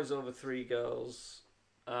 3 boys over 3 girls.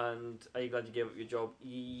 And are you glad you gave up your job?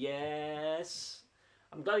 Yes.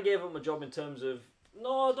 I'm glad I gave up my job in terms of...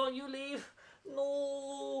 No, don't you leave.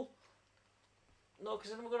 No. No,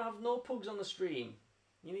 because then we're going to have no pugs on the stream.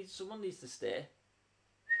 Someone needs to stay.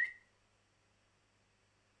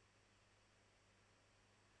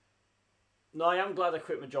 No, I am glad I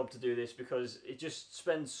quit my job to do this because it just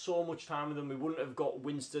spends so much time with them. We wouldn't have got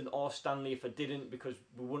Winston or Stanley if I didn't, because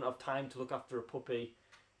we wouldn't have time to look after a puppy.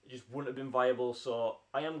 It just wouldn't have been viable. So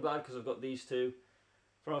I am glad because I've got these 2.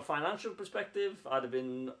 From a financial perspective, I'd have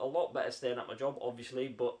been a lot better staying at my job, obviously,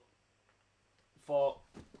 but for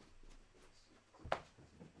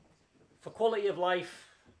quality of life,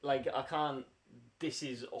 like, I can't... This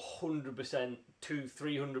is 100%,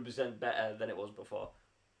 300% better than it was before.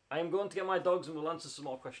 I am going to get my dogs and we'll answer some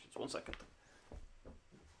more questions. 1 second.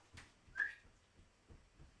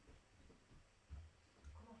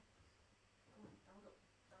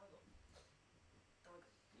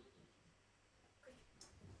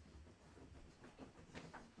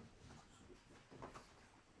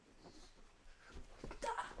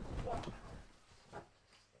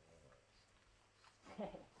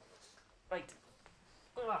 Right.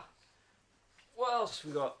 What else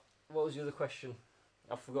we got? What was the other question?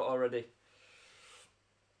 I forgot already.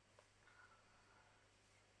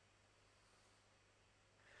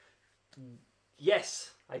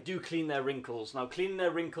 Yes, I do clean their wrinkles. Now, cleaning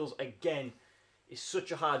their wrinkles, again, is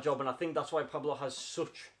such a hard job, and I think that's why Pablo has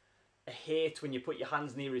such a hate when you put your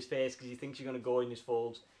hands near his face, because he thinks you're going to go in his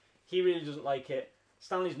folds. He really doesn't like it.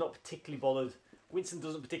 Stanley's not particularly bothered. Winston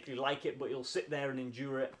doesn't particularly like it, but he'll sit there and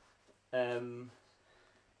endure it.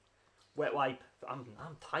 Wet wipe. I'm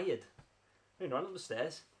tired. I'm going to run up the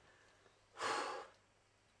stairs.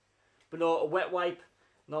 But no, a wet wipe.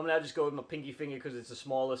 Normally I just go with my pinky finger because it's the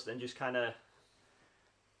smallest, and just kind of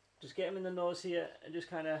just get him in the nose here and just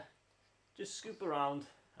kind of just scoop around.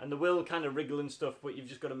 And they will kind of wriggle and stuff, but you've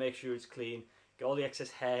just got to make sure it's clean. Get all the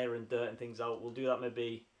excess hair and dirt and things out. We'll do that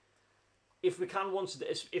maybe if we can once.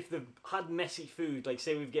 If they've had messy food, like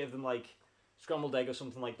say we've gave them like scrambled egg or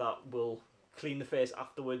something like that, we'll clean the face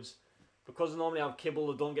afterwards. Because they normally have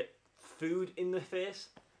kibble, they don't get food in the face.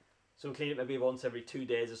 So we'll clean it maybe once every 2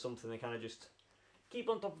 days or something. They kind of just keep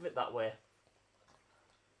on top of it that way.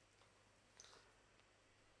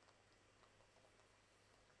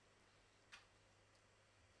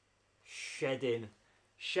 Shedding.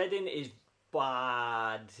 Shedding is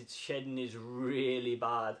bad. Shedding is really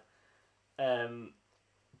bad.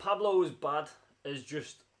 Pablo was bad as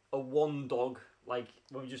just a 1 dog. Like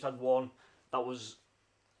when we just had 1, that was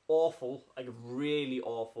awful. Like really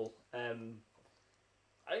awful.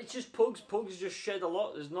 It's just pugs. Pugs just shed a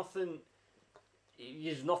lot. There's nothing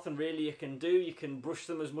really you can do. You can brush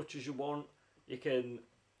them as much as you want. You can,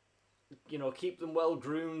 keep them well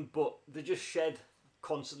groomed, but they just shed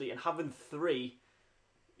constantly. And having 3,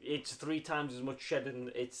 it's 3 times as much shedding.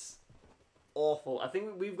 It's awful. I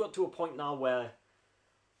think we've got to a point now where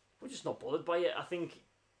we're just not bothered by it. I think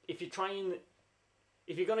if you're going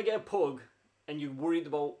to get a pug and you're worried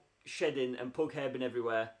about shedding and pug hair being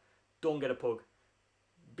everywhere, don't get a pug.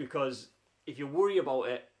 Because if you worry about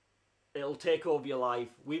it, it'll take over your life.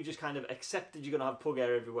 We've just kind of accepted you're going to have pug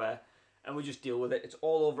hair everywhere, and we just deal with it. It's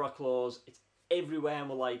all over our clothes. It's everywhere, and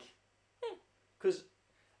we're like, because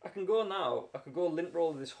I can go lint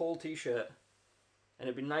roll this whole t-shirt, and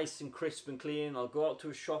it'd be nice and crisp and clean. I'll go out to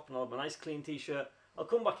a shop and I'll have a nice clean t-shirt. I'll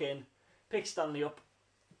come back in, pick Stanley up,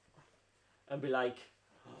 and be like,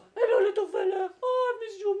 hello little fella, oh I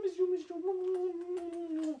miss you.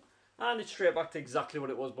 And it's straight back to exactly what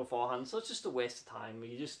it was beforehand. So it's just a waste of time.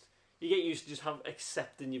 You get used to just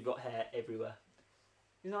accepting you've got hair everywhere.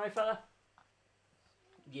 You know right, fella?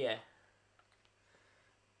 Yeah.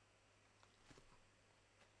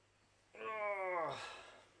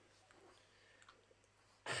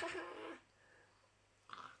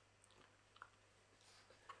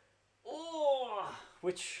 Oh.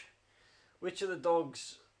 which of the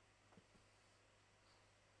dogs?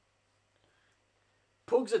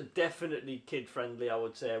 Pugs are definitely kid friendly, I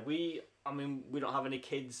would say. I mean, we don't have any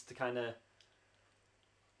kids to kind of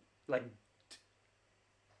like.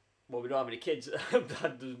 Well, we don't have any kids.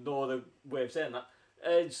 There's no other way of saying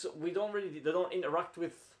that. So we don't really. They don't interact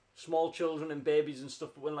with small children and babies and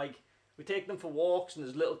stuff. But when like we take them for walks and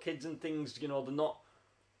there's little kids and things, you know, they're not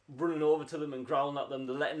running over to them and growling at them.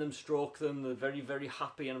 They're letting them stroke them. They're very, very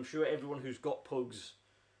happy. And I'm sure everyone who's got pugs,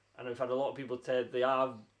 and I've had a lot of people say they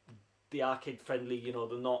are kid friendly. You know,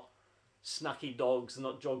 they're not snacky dogs. They're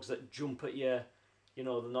not dogs that jump at you. You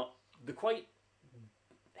know, they're quite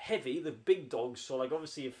heavy. They're big dogs. So like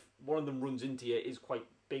obviously if one of them runs into you, it is quite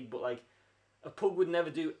big. But like a pug would never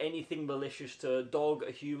do anything malicious to a dog,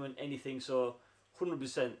 a human, anything. So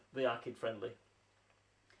 100% they are kid friendly.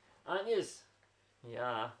 And yes,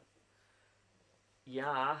 yeah.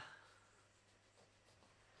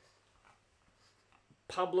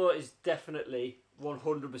 Pablo is definitely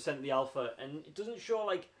 100% the alpha, and it doesn't show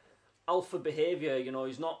like alpha behaviour. You know,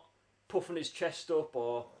 he's not puffing his chest up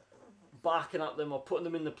or barking at them or putting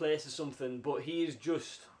them in the place or something. But he is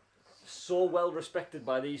just so well respected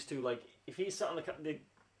by these two. Like if he's sat on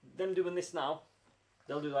them doing this now,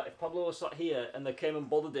 they'll do that. If Pablo was sat here and they came and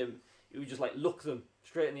bothered him, he would just like look them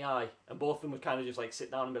straight in the eye, and both of them would kind of just like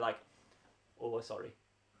sit down and be like, "Oh, sorry."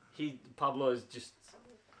 Pablo is just,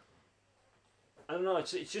 I don't know.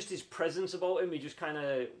 It's just his presence about him. He just kind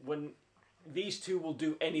of, when these two will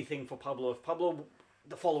do anything for Pablo. If Pablo,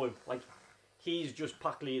 they follow him. Like he's just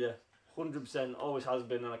pack leader, 100%. Always has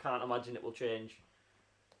been, and I can't imagine it will change.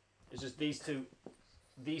 It's just these two.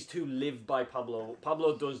 These two live by Pablo.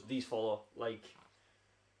 Pablo does these follow, like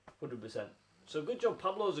 100%. So good job.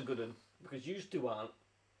 Pablo's a good one because you two aren't.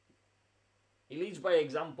 He leads by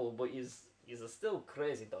example, but he's still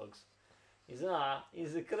crazy dogs. He's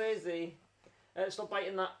a crazy. Stop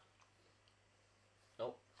biting that.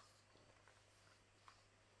 No.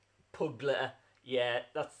 Pug glitter. Yeah,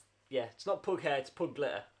 it's not pug hair, it's pug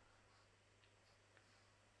glitter.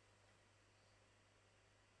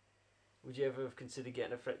 Would you ever have considered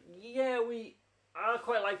getting a French? Yeah, I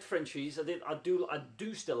quite liked Frenchies. I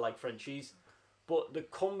do still like Frenchies, but the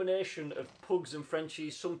combination of pugs and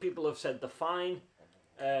Frenchies, some people have said they're fine.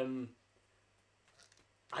 I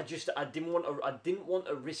didn't want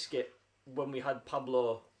to risk it when we had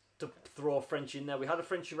Pablo to throw a Frenchie in there. We had a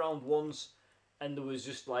Frenchie round once, and there was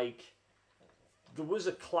just like there was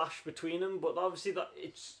a clash between them. But obviously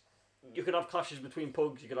you could have clashes between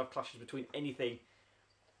pugs, you could have clashes between anything.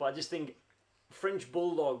 But I just think French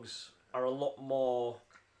bulldogs are a lot more,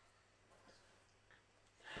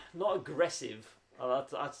 not aggressive.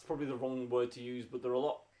 That's probably the wrong word to use, but they're a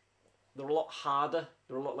lot harder.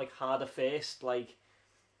 They're a lot like harder faced. Like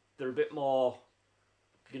they're a bit more,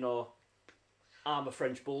 you know, I'm a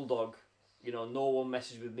French bulldog. You know, no one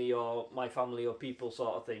messes with me or my family or people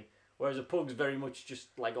sort of thing. Whereas a pug's very much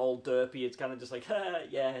just like all derpy. It's kind of just like,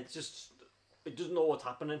 yeah, it doesn't know what's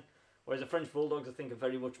happening. Whereas the French bulldogs, I think, are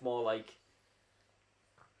very much more like,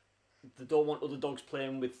 they don't want other dogs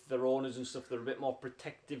playing with their owners and stuff. They're a bit more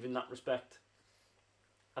protective in that respect,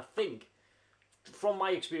 I think, from my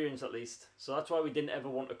experience at least. So that's why we didn't ever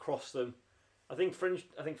want to cross them. I think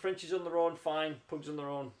Frenchies on their own, fine. Pugs on their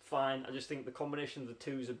own, fine. I just think the combination of the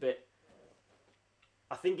two is a bit,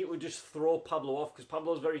 I think it would just throw Pablo off, because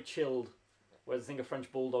Pablo's very chilled, whereas I think a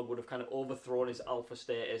French bulldog would have kind of overthrown his alpha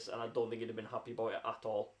status, and I don't think he'd have been happy about it at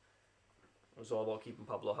all. It was all about keeping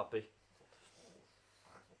Pablo happy.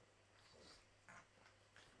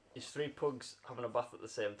 Is 3 pugs having a bath at the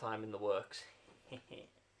same time in the works?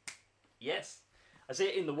 Yes. I say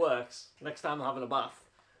it in the works. Next time I'm having a bath,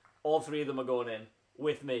 all 3 of them are going in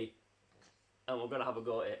with me, and we're going to have a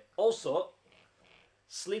go at it. Also,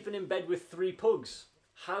 sleeping in bed with 3 pugs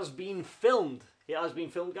has been filmed. It has been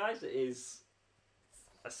filmed, guys. It is,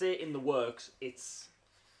 I say it in the works. It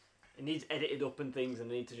needs edited up and things,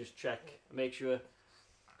 and I need to just check and make sure.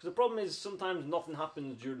 Because the problem is sometimes nothing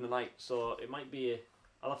happens during the night, so it might be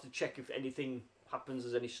I'll have to check if anything happens,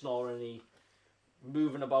 there's any snoring, any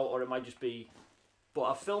moving about, or it might just be. But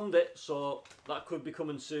I've filmed it, so that could be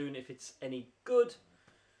coming soon if it's any good.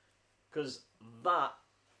 Because that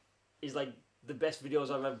is like the best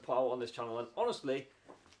videos I've ever put out on this channel. And honestly,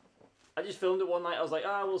 I just filmed it one night. I was like,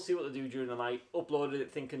 we'll see what they do during the night. Uploaded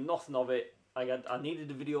it thinking nothing of it. I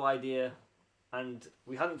needed a video idea, and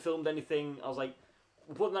we hadn't filmed anything. I was like,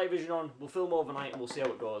 we'll put night vision on, we'll film overnight, and we'll see how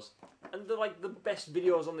it goes. And they're like the best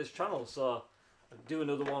videos on this channel, so I'll do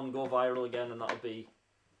another one, go viral again, and that'll be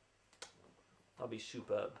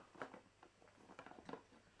superb.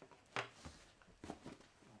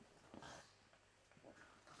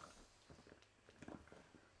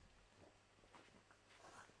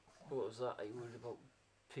 What was that? Are you worried about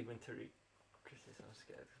pigmentary? I'm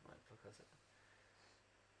scared.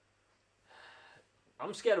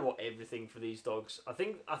 I'm scared about everything for these dogs. I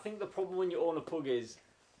think the problem when you own a pug is,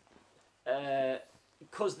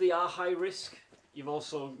 because they are high risk. You've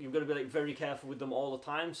got to be like very careful with them all the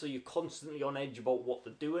time. So you're constantly on edge about what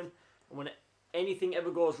they're doing. And when anything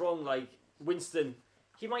ever goes wrong, like Winston,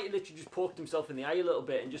 he might have literally just poked himself in the eye a little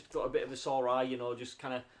bit and just got a bit of a sore eye. You know, just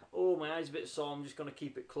kind of, oh, my eye's a bit sore. I'm just gonna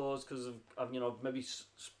keep it closed because I've maybe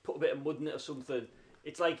put a bit of mud in it or something.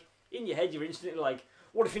 It's like in your head, you're instantly like,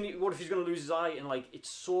 what if he's gonna lose his eye? And like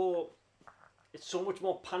it's so much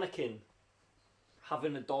more panicking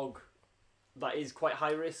having a dog that is quite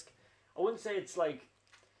high risk. I wouldn't say it's like,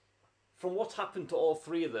 from what's happened to all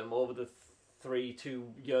three of them over the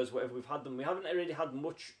 2 years, whatever we've had them, we haven't really had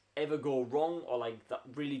much ever go wrong, or like that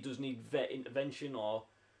really does need vet intervention or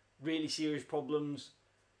really serious problems.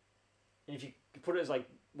 And if you put it as like,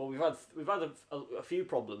 well, we've had a few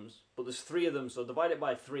problems, but there's 3 of them, so divide it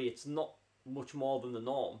by 3, it's not much more than the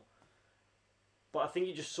norm. But I think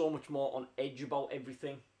you're just so much more on edge about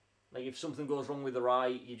everything. Like if something goes wrong with their eye,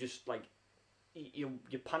 you just like, your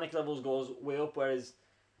panic levels goes way up. Whereas,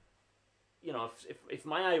 you know, if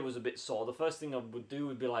my eye was a bit sore, the first thing I would do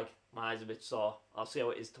would be like, my eye's a bit sore, I'll see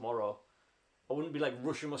how it is tomorrow. I wouldn't be like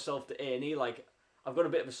rushing myself to A&E like, I've got a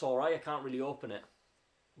bit of a sore eye, I can't really open it.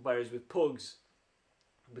 Whereas with pugs,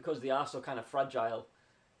 because they are so kind of fragile,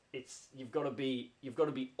 it's you've got to be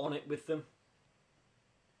on it with them.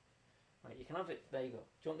 Right, you can have it. There you go. Do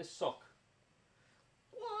you want this sock?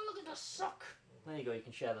 Oh, look at the sock. There you go. You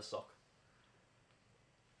can share the sock.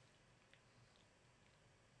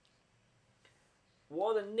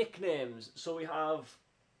 What are the nicknames? So we have,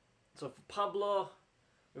 so for Pablo,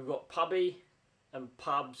 we've got Pabby and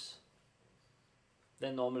Pabs.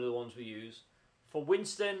 They're normally the ones we use. For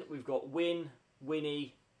Winston, we've got Win,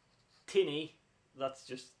 Winnie, Tinny. That's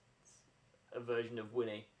just a version of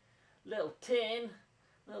Winnie. Little Tin,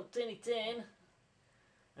 little Tinny Tin.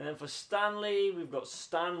 And then for Stanley, we've got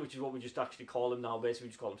Stan, which is what we just actually call him now. Basically,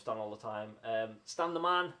 we just call him Stan all the time. Stan the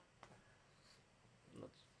Man.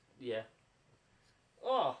 Yeah.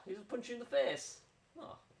 Oh, he's a punch you in the face.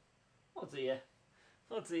 Oh, oh dear.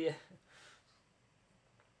 Oh dear.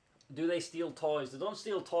 Do they steal toys? They don't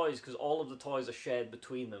steal toys because all of the toys are shared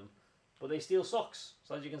between them. But they steal socks.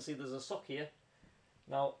 So as you can see, there's a sock here.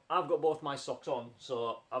 Now, I've got both my socks on,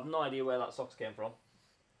 so I've no idea where that socks came from.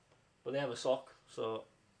 But they have a sock, so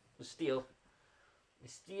they steal. They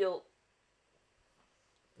steal.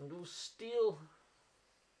 And they'll steal.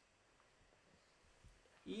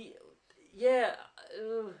 Yeah,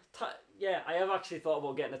 I have actually thought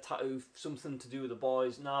about getting a tattoo, something to do with the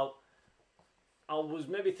boys. Now, I was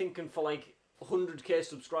maybe thinking for like 100k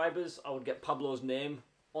subscribers, I would get Pablo's name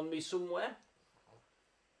on me somewhere.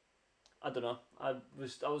 I don't know. I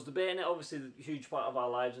was debating it. Obviously, a huge part of our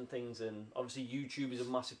lives and things, and obviously YouTube is a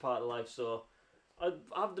massive part of life. So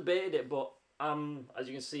I've debated it, but as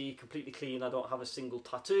you can see, completely clean. I don't have a single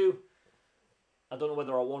tattoo. I don't know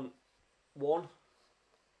whether I want one.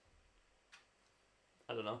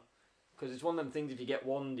 I don't know, because it's one of them things. If you get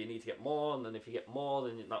one, you need to get more, and then if you get more,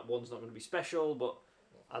 then that one's not going to be special. But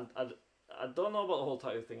I don't know about the whole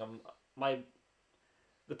tattoo thing.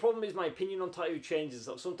 The problem is my opinion on tattoo changes.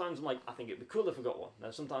 Sometimes I'm like, I think it'd be cool if I got one.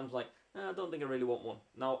 Now sometimes I'm like, I don't think I really want one.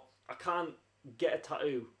 Now I can't get a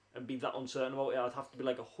tattoo and be that uncertain about it. I'd have to be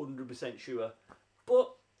like 100% sure.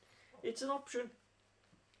 But it's an option.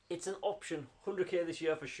 It's an option. 100k this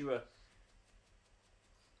year for sure.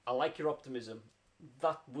 I like your optimism.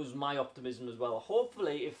 That was my optimism as well.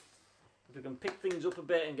 Hopefully, if we can pick things up a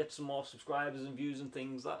bit and get some more subscribers and views and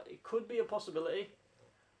things, that it could be a possibility.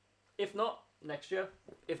 If not, next year.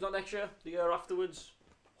 If not next year, the year afterwards.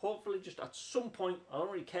 Hopefully, just at some point. I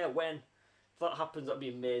don't really care when. If that happens, that'd be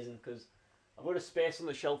amazing, because I've got a space on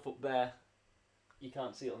the shelf up there. You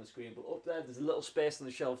can't see it on the screen, but up there, there's a little space on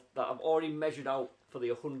the shelf that I've already measured out for the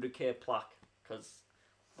 100k plaque, because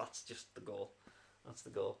that's just the goal. That's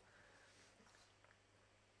the goal.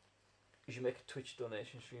 You should make a Twitch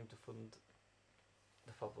donation stream to fund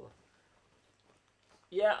the Pablo.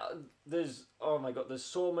 Yeah, oh my god, there's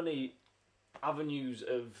so many avenues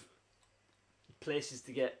of places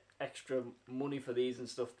to get extra money for these and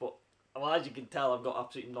stuff, but well, as you can tell, I've got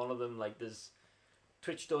absolutely none of them. Like, there's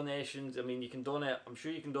Twitch donations. I mean, you can donate, I'm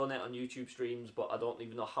sure you can donate on YouTube streams, but I don't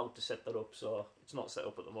even know how to set that up, so it's not set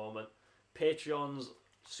up at the moment. Patreons,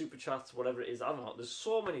 Super Chats, whatever it is, I don't know. There's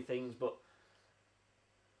so many things, but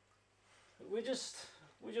we just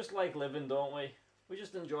like living, don't we? We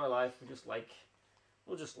just enjoy life. We're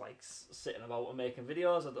just like sitting about and making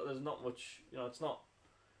videos. There's not much, you know. It's not,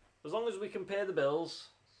 as long as we can pay the bills,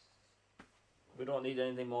 We don't need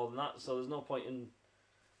anything more than that, so there's no point in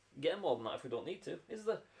getting more than that if we don't need to, is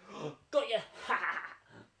there? Got you!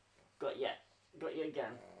 Got you. Got you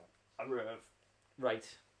again. I rev. Right.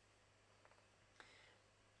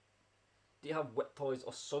 Do you have wet toys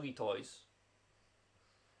or soggy toys?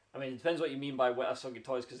 I mean, it depends what you mean by wet or soggy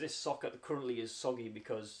toys, because this socket currently is soggy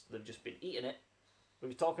because they've just been eating it. If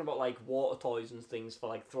we're talking about like water toys and things for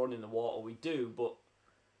like throwing in the water, we do, but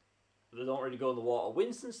they don't really go in the water.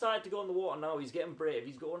 Winston started to go in the water now. He's getting brave.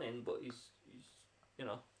 He's going in, but he's you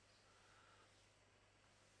know.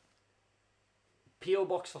 P.O.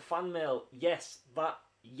 box for fan mail. Yes, that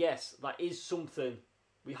is something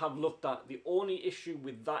we have looked at. The only issue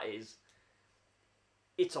with that is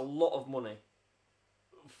it's a lot of money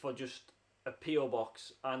for just a P.O.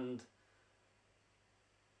 box, and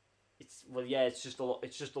it's just a lot.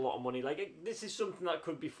 It's just a lot of money. Like this is something that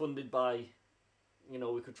could be funded by, you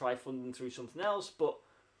know, we could try funding through something else, but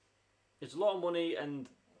it's a lot of money, and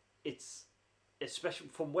it's especially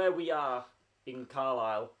from where we are in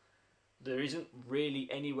Carlisle. There isn't really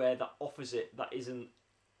anywhere that offers it that isn't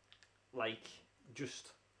like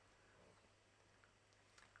just.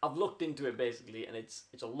 I've looked into it basically, and it's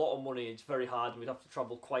a lot of money. It's very hard, and we'd have to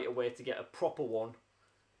travel quite a way to get a proper one.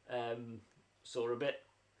 So we're a bit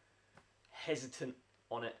hesitant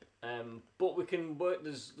on it. But we can work.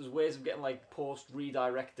 There's ways of getting like post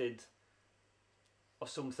redirected or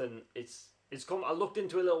something. It's come. I looked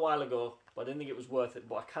into it a little while ago, but I didn't think it was worth it.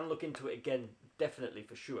 But I can look into it again, definitely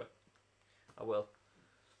for sure. I will.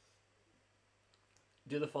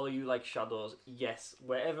 Do they follow you like shadows? Yes.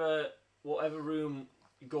 Whatever room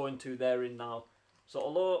you go into, they're in now. So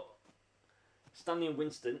although Stanley and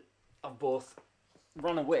Winston have both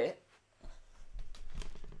run away.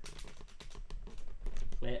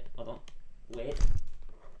 Wait, hold on. Wait.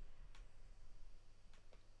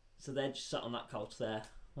 So they're just sat on that couch there.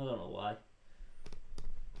 I don't know why.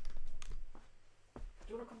 Do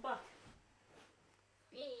you want to come back?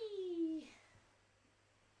 Eee.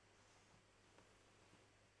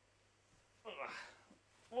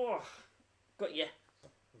 Oh, got you.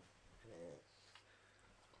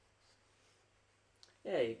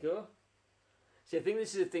 There you go. See, I think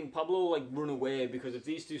this is the thing. Pablo will like run away because if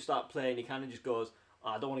these two start playing, he kind of just goes,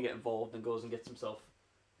 oh, I don't want to get involved, and goes and gets himself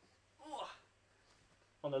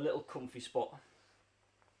on a little comfy spot.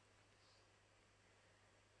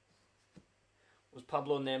 Was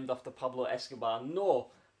Pablo named after Pablo Escobar?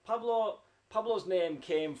 No. Pablo's name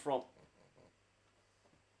came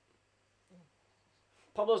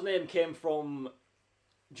from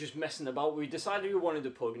just messing about. We decided we wanted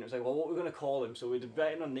a pug, and it was like, well, what we're going to call him? So we were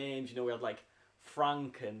debating on names. You know, we had like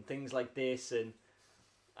Frank and things like this. And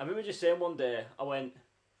I remember just saying one day, I went,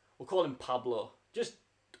 we'll call him Pablo. Just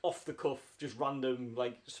off the cuff, just random,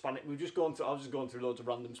 like Spanish. I was just going through loads of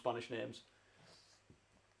random Spanish names.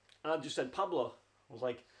 And I just said Pablo. I was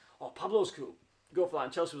like, oh, Pablo's cool. Go for that.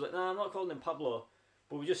 And Chelsea was like, nah, I'm not calling him Pablo.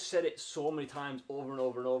 But we just said it so many times over and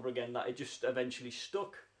over and over again that it just eventually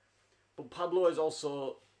stuck. But Pablo is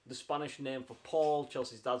also the Spanish name for Paul.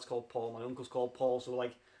 Chelsea's dad's called Paul. My uncle's called Paul. So we're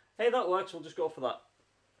like, hey, that works. We'll just go for that.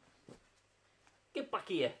 Get back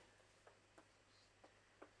here.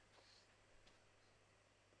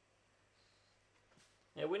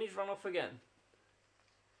 Yeah, Winnie's run off again.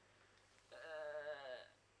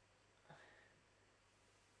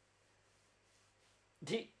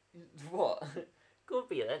 What? Go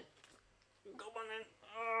for you then. Go on then.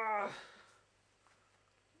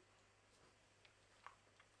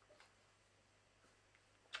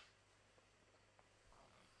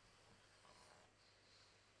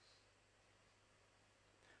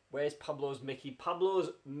 Where's Pablo's Mickey?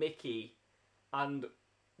 Pablo's Mickey and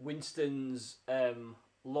Winston's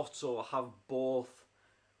Lotso have both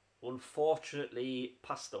unfortunately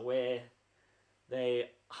passed away. They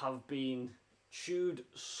have been chewed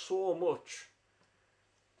so much.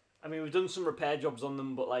 I mean, we've done some repair jobs on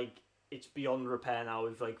them, but like it's beyond repair now.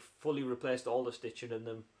 We've like fully replaced all the stitching in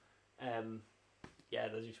them. Yeah,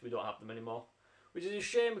 we don't have them anymore, which is a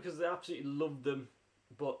shame because they absolutely loved them.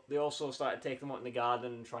 But they also started taking them out in the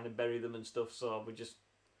garden and trying to bury them and stuff. So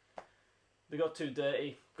they got too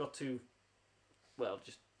dirty,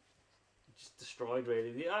 just destroyed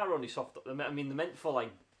really. They are only soft. I mean, they're meant for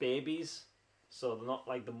like babies, so they're not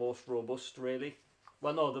like the most robust really.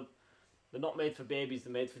 Well, no, they're not made for babies.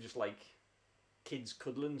 They're made for just like kids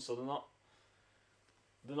cuddling. So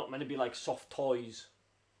they're not meant to be like soft toys,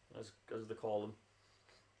 as they call them.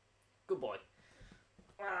 Good boy.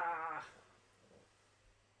 Ah.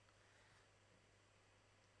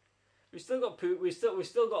 We still got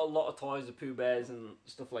a lot of toys of Pooh Bears and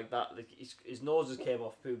stuff like that. Like his noses came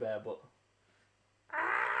off Pooh Bear, but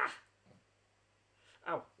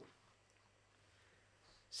Ow.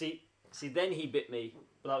 See, then he bit me,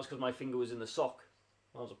 but that was because my finger was in the sock.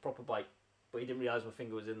 That was a proper bite, but he didn't realise my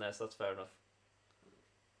finger was in there, so that's fair enough.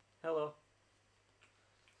 Hello.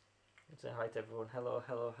 Say hi to everyone. Hello,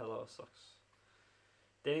 hello, hello, socks.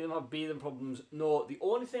 Do any of them have breathing problems? No, the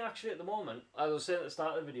only thing actually at the moment, as I was saying at the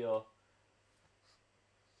start of the video,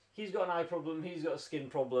 he's got an eye problem, he's got a skin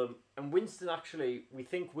problem, and Winston actually, we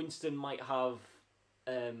think Winston might have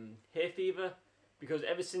hay fever, because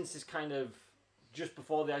ever since this kind of, just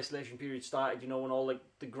before the isolation period started, you know, when all like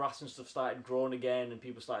the grass and stuff started growing again and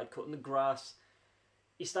people started cutting the grass,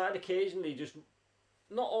 he started occasionally just,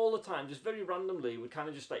 not all the time, just very randomly, would kind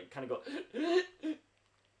of just like, kind of go,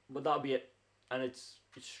 but that'll be it. And it's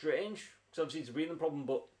strange, because obviously it's a breathing problem,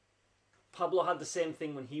 but Pablo had the same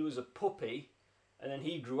thing when he was a puppy, and then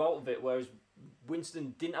he grew out of it, whereas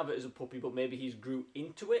Winston didn't have it as a puppy, but maybe he's grew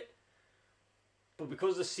into it. But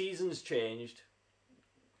because the seasons changed,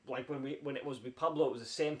 like when it was with Pablo, it was the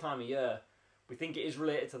same time of year, we think it is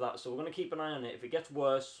related to that, so we're going to keep an eye on it. If it gets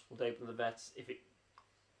worse, we'll take it to the vets. If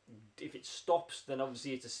it stops, then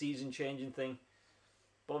obviously it's a season changing thing.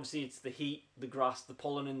 But obviously it's the heat, the grass, the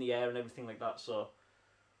pollen in the air and everything like that, so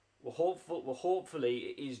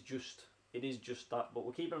hopefully it is just that, but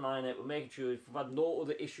we're keeping an eye on it. We're making sure if we've had no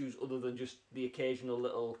other issues other than just the occasional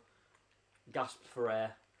little gasp for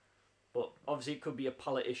air. But obviously it could be a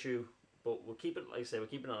palate issue, but we'll keep it, like I say, we're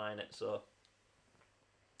keeping an eye on it. So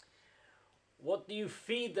what do you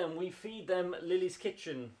feed them? We feed them Lily's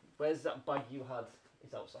Kitchen. Where's that bag you had?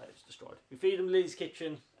 It's outside, it's destroyed. We feed them Lily's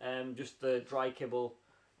Kitchen, just the dry kibble.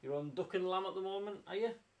 You're on duck and lamb at the moment, are you?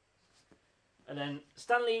 And then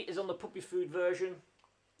Stanley is on the puppy food version.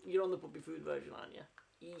 You're on the puppy food version, aren't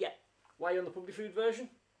you? Yeah. Why are you on the puppy food version?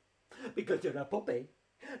 Because you're a puppy.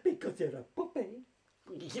 Because you're a puppy.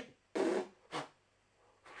 Yeah.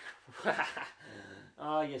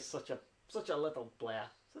 Oh, you're such a little player.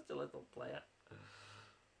 Such a little player.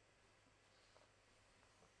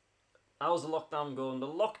 How's the lockdown going? The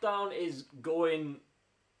lockdown is going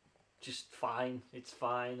just fine. It's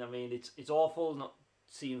fine. I mean, it's awful not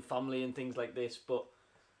seeing family and things like this, but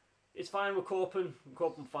it's fine. We're coping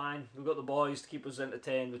fine. We've got the boys to keep us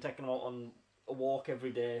entertained. We're taking them out on a walk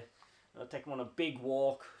every day. I take them on a big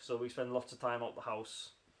walk, so we spend lots of time out the house.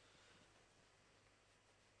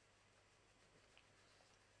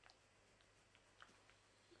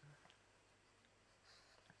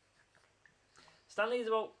 Stanley's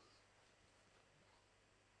about...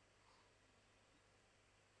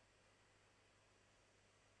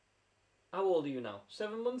 How old are you now?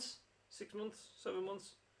 7 months? 6 months? 7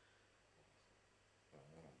 months?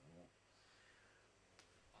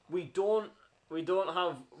 We don't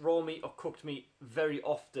have raw meat or cooked meat very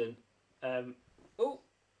often. A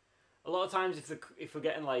lot of times if we're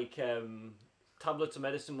getting like tablets of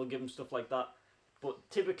medicine, we'll give them stuff like that. But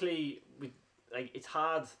typically, it's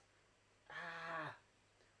hard.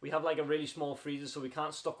 We have like a really small freezer, so we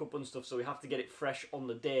can't stock up on stuff. So we have to get it fresh on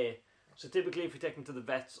the day. So typically, if we take them to the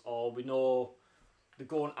vets, or we know they're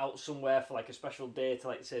going out somewhere for like a special day to,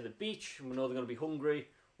 like, say, the beach, and we know they're going to be hungry,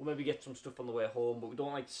 we'll maybe get some stuff on the way home, but we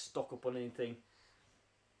don't like to stock up on anything.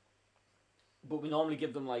 But we normally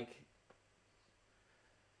give them, like,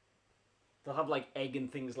 they'll have like egg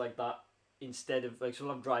and things like that instead of, like, so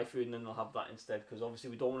we'll have dry food and then they'll have that instead, because obviously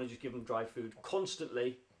we don't want to just give them dry food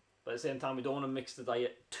constantly, but at the same time we don't want to mix the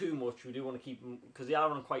diet too much. We do want to keep them, because they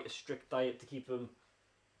are on quite a strict diet, to keep them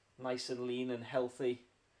nice and lean and healthy.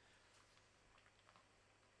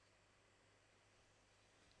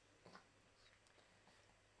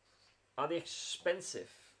 Are they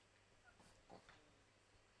expensive?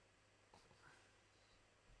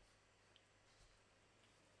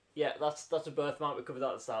 Yeah, that's a birthmark. We covered that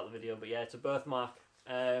at the start of the video, but yeah, it's a birthmark.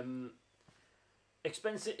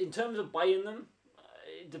 Expensive in terms of buying them.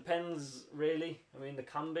 It depends, really. I mean, they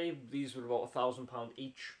can be. These were about £1,000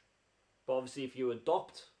 each. But obviously, if you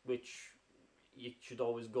adopt, which you should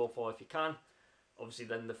always go for if you can, obviously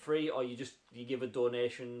then they're free. Or you give a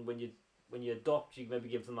donation when you adopt. You maybe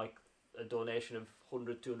give them like a donation of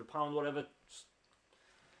 £100, £200, whatever.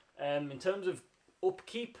 In terms of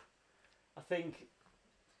upkeep, I think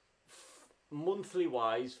monthly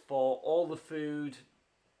wise, for all the food,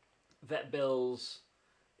 vet bills,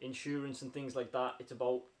 insurance and things like that, it's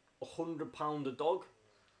about £100 a dog.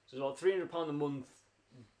 So it's about £300 a month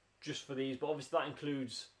just for these. But obviously that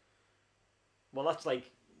includes, well, that's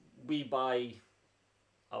like, we buy,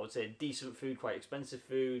 I would say, decent food, quite expensive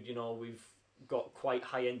food. You know, we've got quite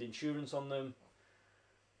high-end insurance on them.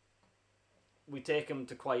 We take them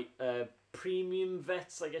to quite premium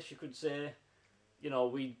vets, I guess you could say. You know,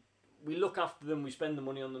 we look after them, we spend the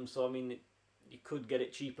money on them. So I mean, you could get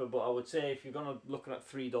it cheaper, but I would say if you're gonna looking at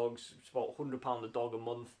 3 dogs, it's about £100 a dog a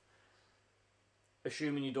month,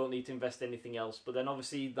 assuming you don't need to invest anything else. But then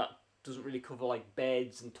obviously that doesn't really cover like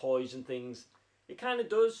beds and toys and things. It kind of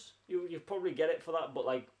does. You probably get it for that, but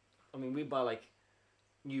like, I mean, we buy like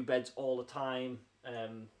new beds all the time,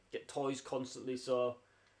 get toys constantly, so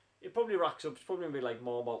it probably racks up. It's probably gonna be like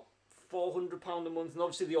more about £400 a month, and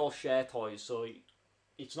obviously they all share toys, so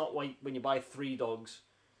it's not like when you buy 3 dogs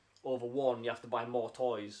over one, you have to buy more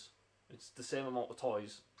toys. It's the same amount of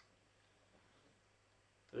toys.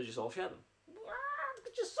 They just all share them.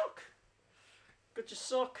 Could you suck? Could you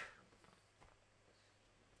suck?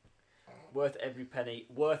 Worth every penny.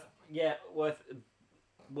 Worth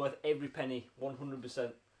every penny.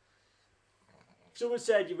 100%. Someone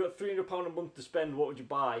said you've got £300 a month to spend. What would you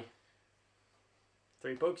buy?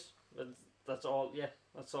 3 pugs. That's all. Yeah,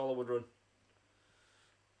 that's all I would run.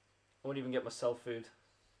 I wouldn't even get myself food.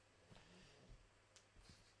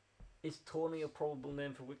 Is Tony a probable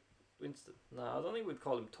name for Winston? No, I don't think we'd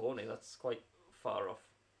call him Tony. That's quite far off.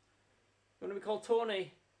 You want to be called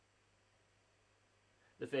Tony?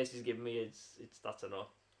 The face he's giving me, it's that's a no.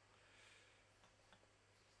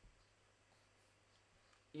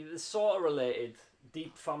 They're sort of related.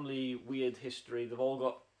 Deep family, weird history. They've all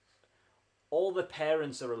got... All the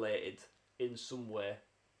parents are related in some way.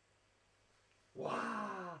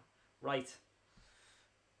 Wow. Right.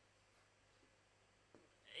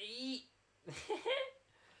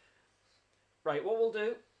 Right, what we'll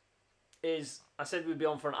do is, I said we'd be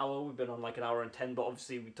on for an hour. We've been on like an hour and 10, but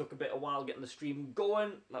obviously we took a bit of while getting the stream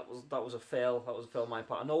going. That was a fail. That was a fail on my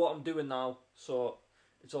part. I know what I'm doing now, so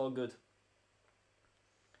it's all good.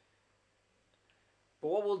 But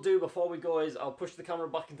what we'll do before we go is I'll push the camera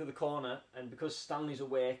back into the corner, and because Stanley's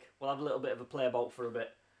awake, we'll have a little bit of a play about for a bit.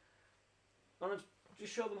 I'm going to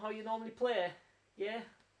just show them how you normally play. Yeah?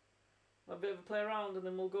 Have a bit of a play around, and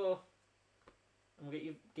then we'll go. And we'll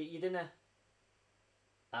get you dinner.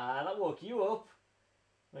 Ah, that woke you up.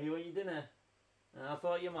 Well, you want your dinner? I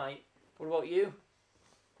thought you might. What about you?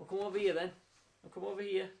 Well, come over here then. Well, come over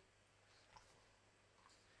here.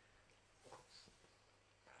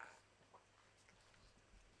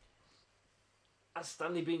 Has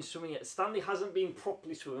Stanley been swimming yet? Stanley hasn't been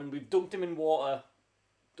properly swimming. We've dunked him in water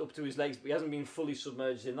up to his legs, but he hasn't been fully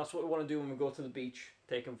submerged in. That's what we want to do when we go to the beach.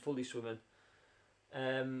 Take him fully swimming.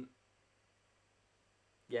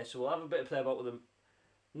 Yeah, so we'll have a bit of play about with him.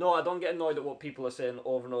 No, I don't get annoyed at what people are saying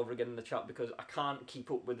over and over again in the chat, because I can't keep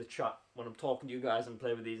up with the chat when I'm talking to you guys and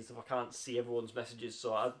play with these and stuff. I can't see everyone's messages,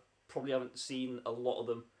 so I probably haven't seen a lot of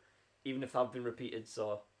them, even if they've been repeated.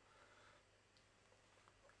 So,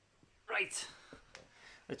 right,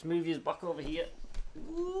 let's move you back over here.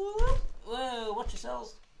 Whoa, watch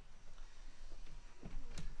yourselves.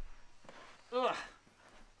 Ugh.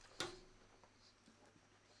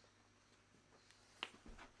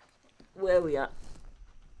 Where we at?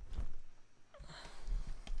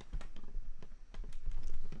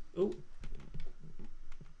 Oh.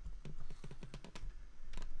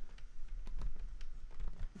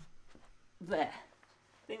 There.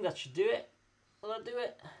 I think that should do it. Will that do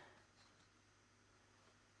it?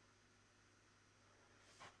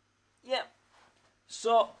 Yeah.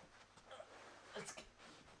 So,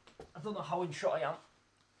 I don't know how in shot I am.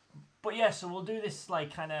 But yeah, so we'll do this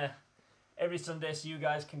like kind of every Sunday, so you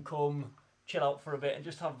guys can come chill out for a bit and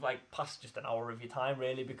just have like past just an hour of your time,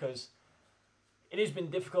 really, because it has been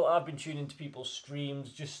difficult. I've been tuning into people's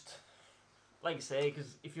streams, just like I say,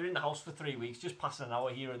 because if you're in the house for 3 weeks, just passing an hour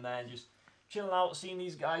here and there and just chilling out, seeing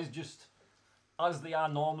these guys just as they are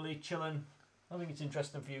normally, chilling. I think it's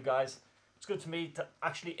interesting for you guys. It's good to me to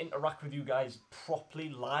actually interact with you guys properly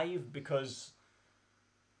live, because,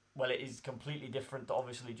 well, it is completely different to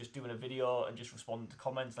obviously just doing a video and just responding to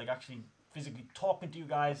comments. Like actually physically talking to you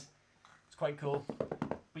guys, it's quite cool.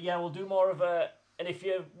 But yeah, we'll do more of a... And if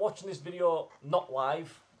you're watching this video not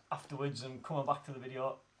live afterwards and coming back to the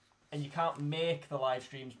video and you can't make the live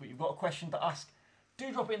streams, but you've got a question to ask,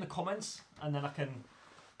 do drop it in the comments, and then I can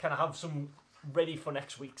kind of have some ready for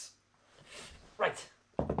next week's. Right.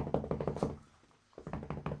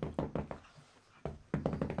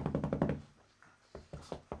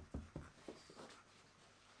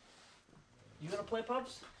 You gonna play,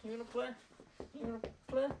 Pabs? You gonna play? You gonna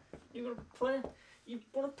play? You gonna play? You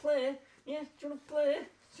wanna play? Yeah, do you wanna play?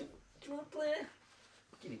 Do you wanna play?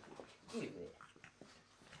 Give it away.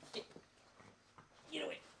 Get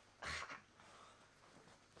away.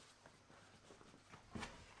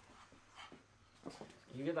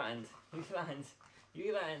 You get that end. You get that end. You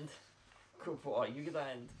get that end. Cool boy, you get that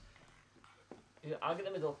end. I'll get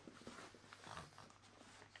the middle.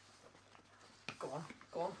 Go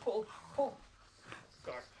on, pull.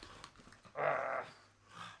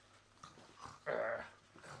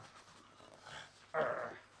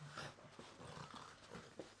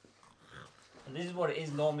 And this is what it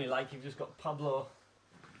is normally like. You've just got Pablo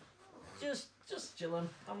just chilling,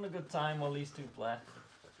 having a good time while these two play.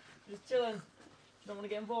 Just chilling. You don't want to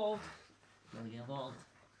get involved. You want to get involved.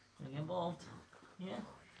 You want to get involved. Yeah?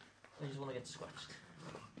 Or you just want to get scratched.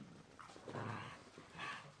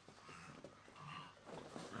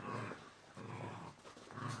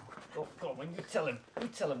 Go on, when you tell him. You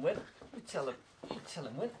tell him when. You tell him. You tell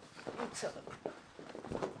him when. You tell him.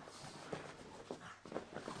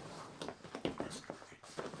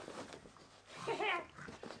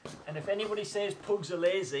 And if anybody says pugs are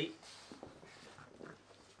lazy,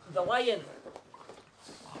 they're lying.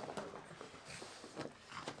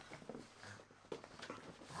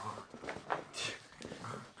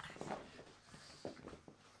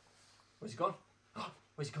 Where's he gone?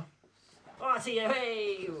 Where's he gone? Oh, I see you.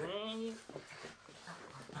 Hey!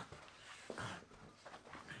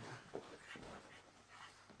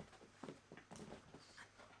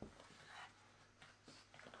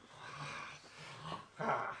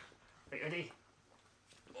 Ready?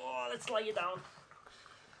 Oh, let's lay you down.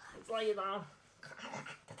 Let's lay you down.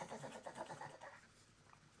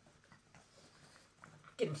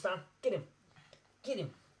 Get him, Stan. Get him. Get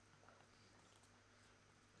him.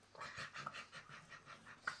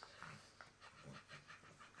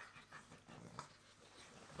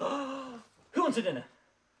 Who wants a dinner?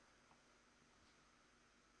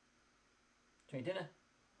 Do you want dinner?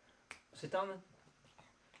 Sit down then.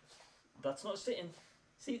 That's not sitting.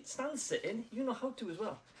 See, Stan's sitting. You know how to as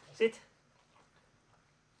well. Sit.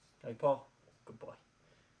 Harry Paul. Good boy.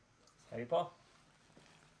 Harry Paul.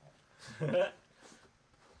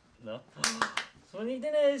 No. So we need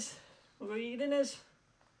dinners. We'll go eat dinners.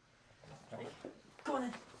 Right. Go on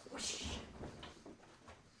then. Whoosh.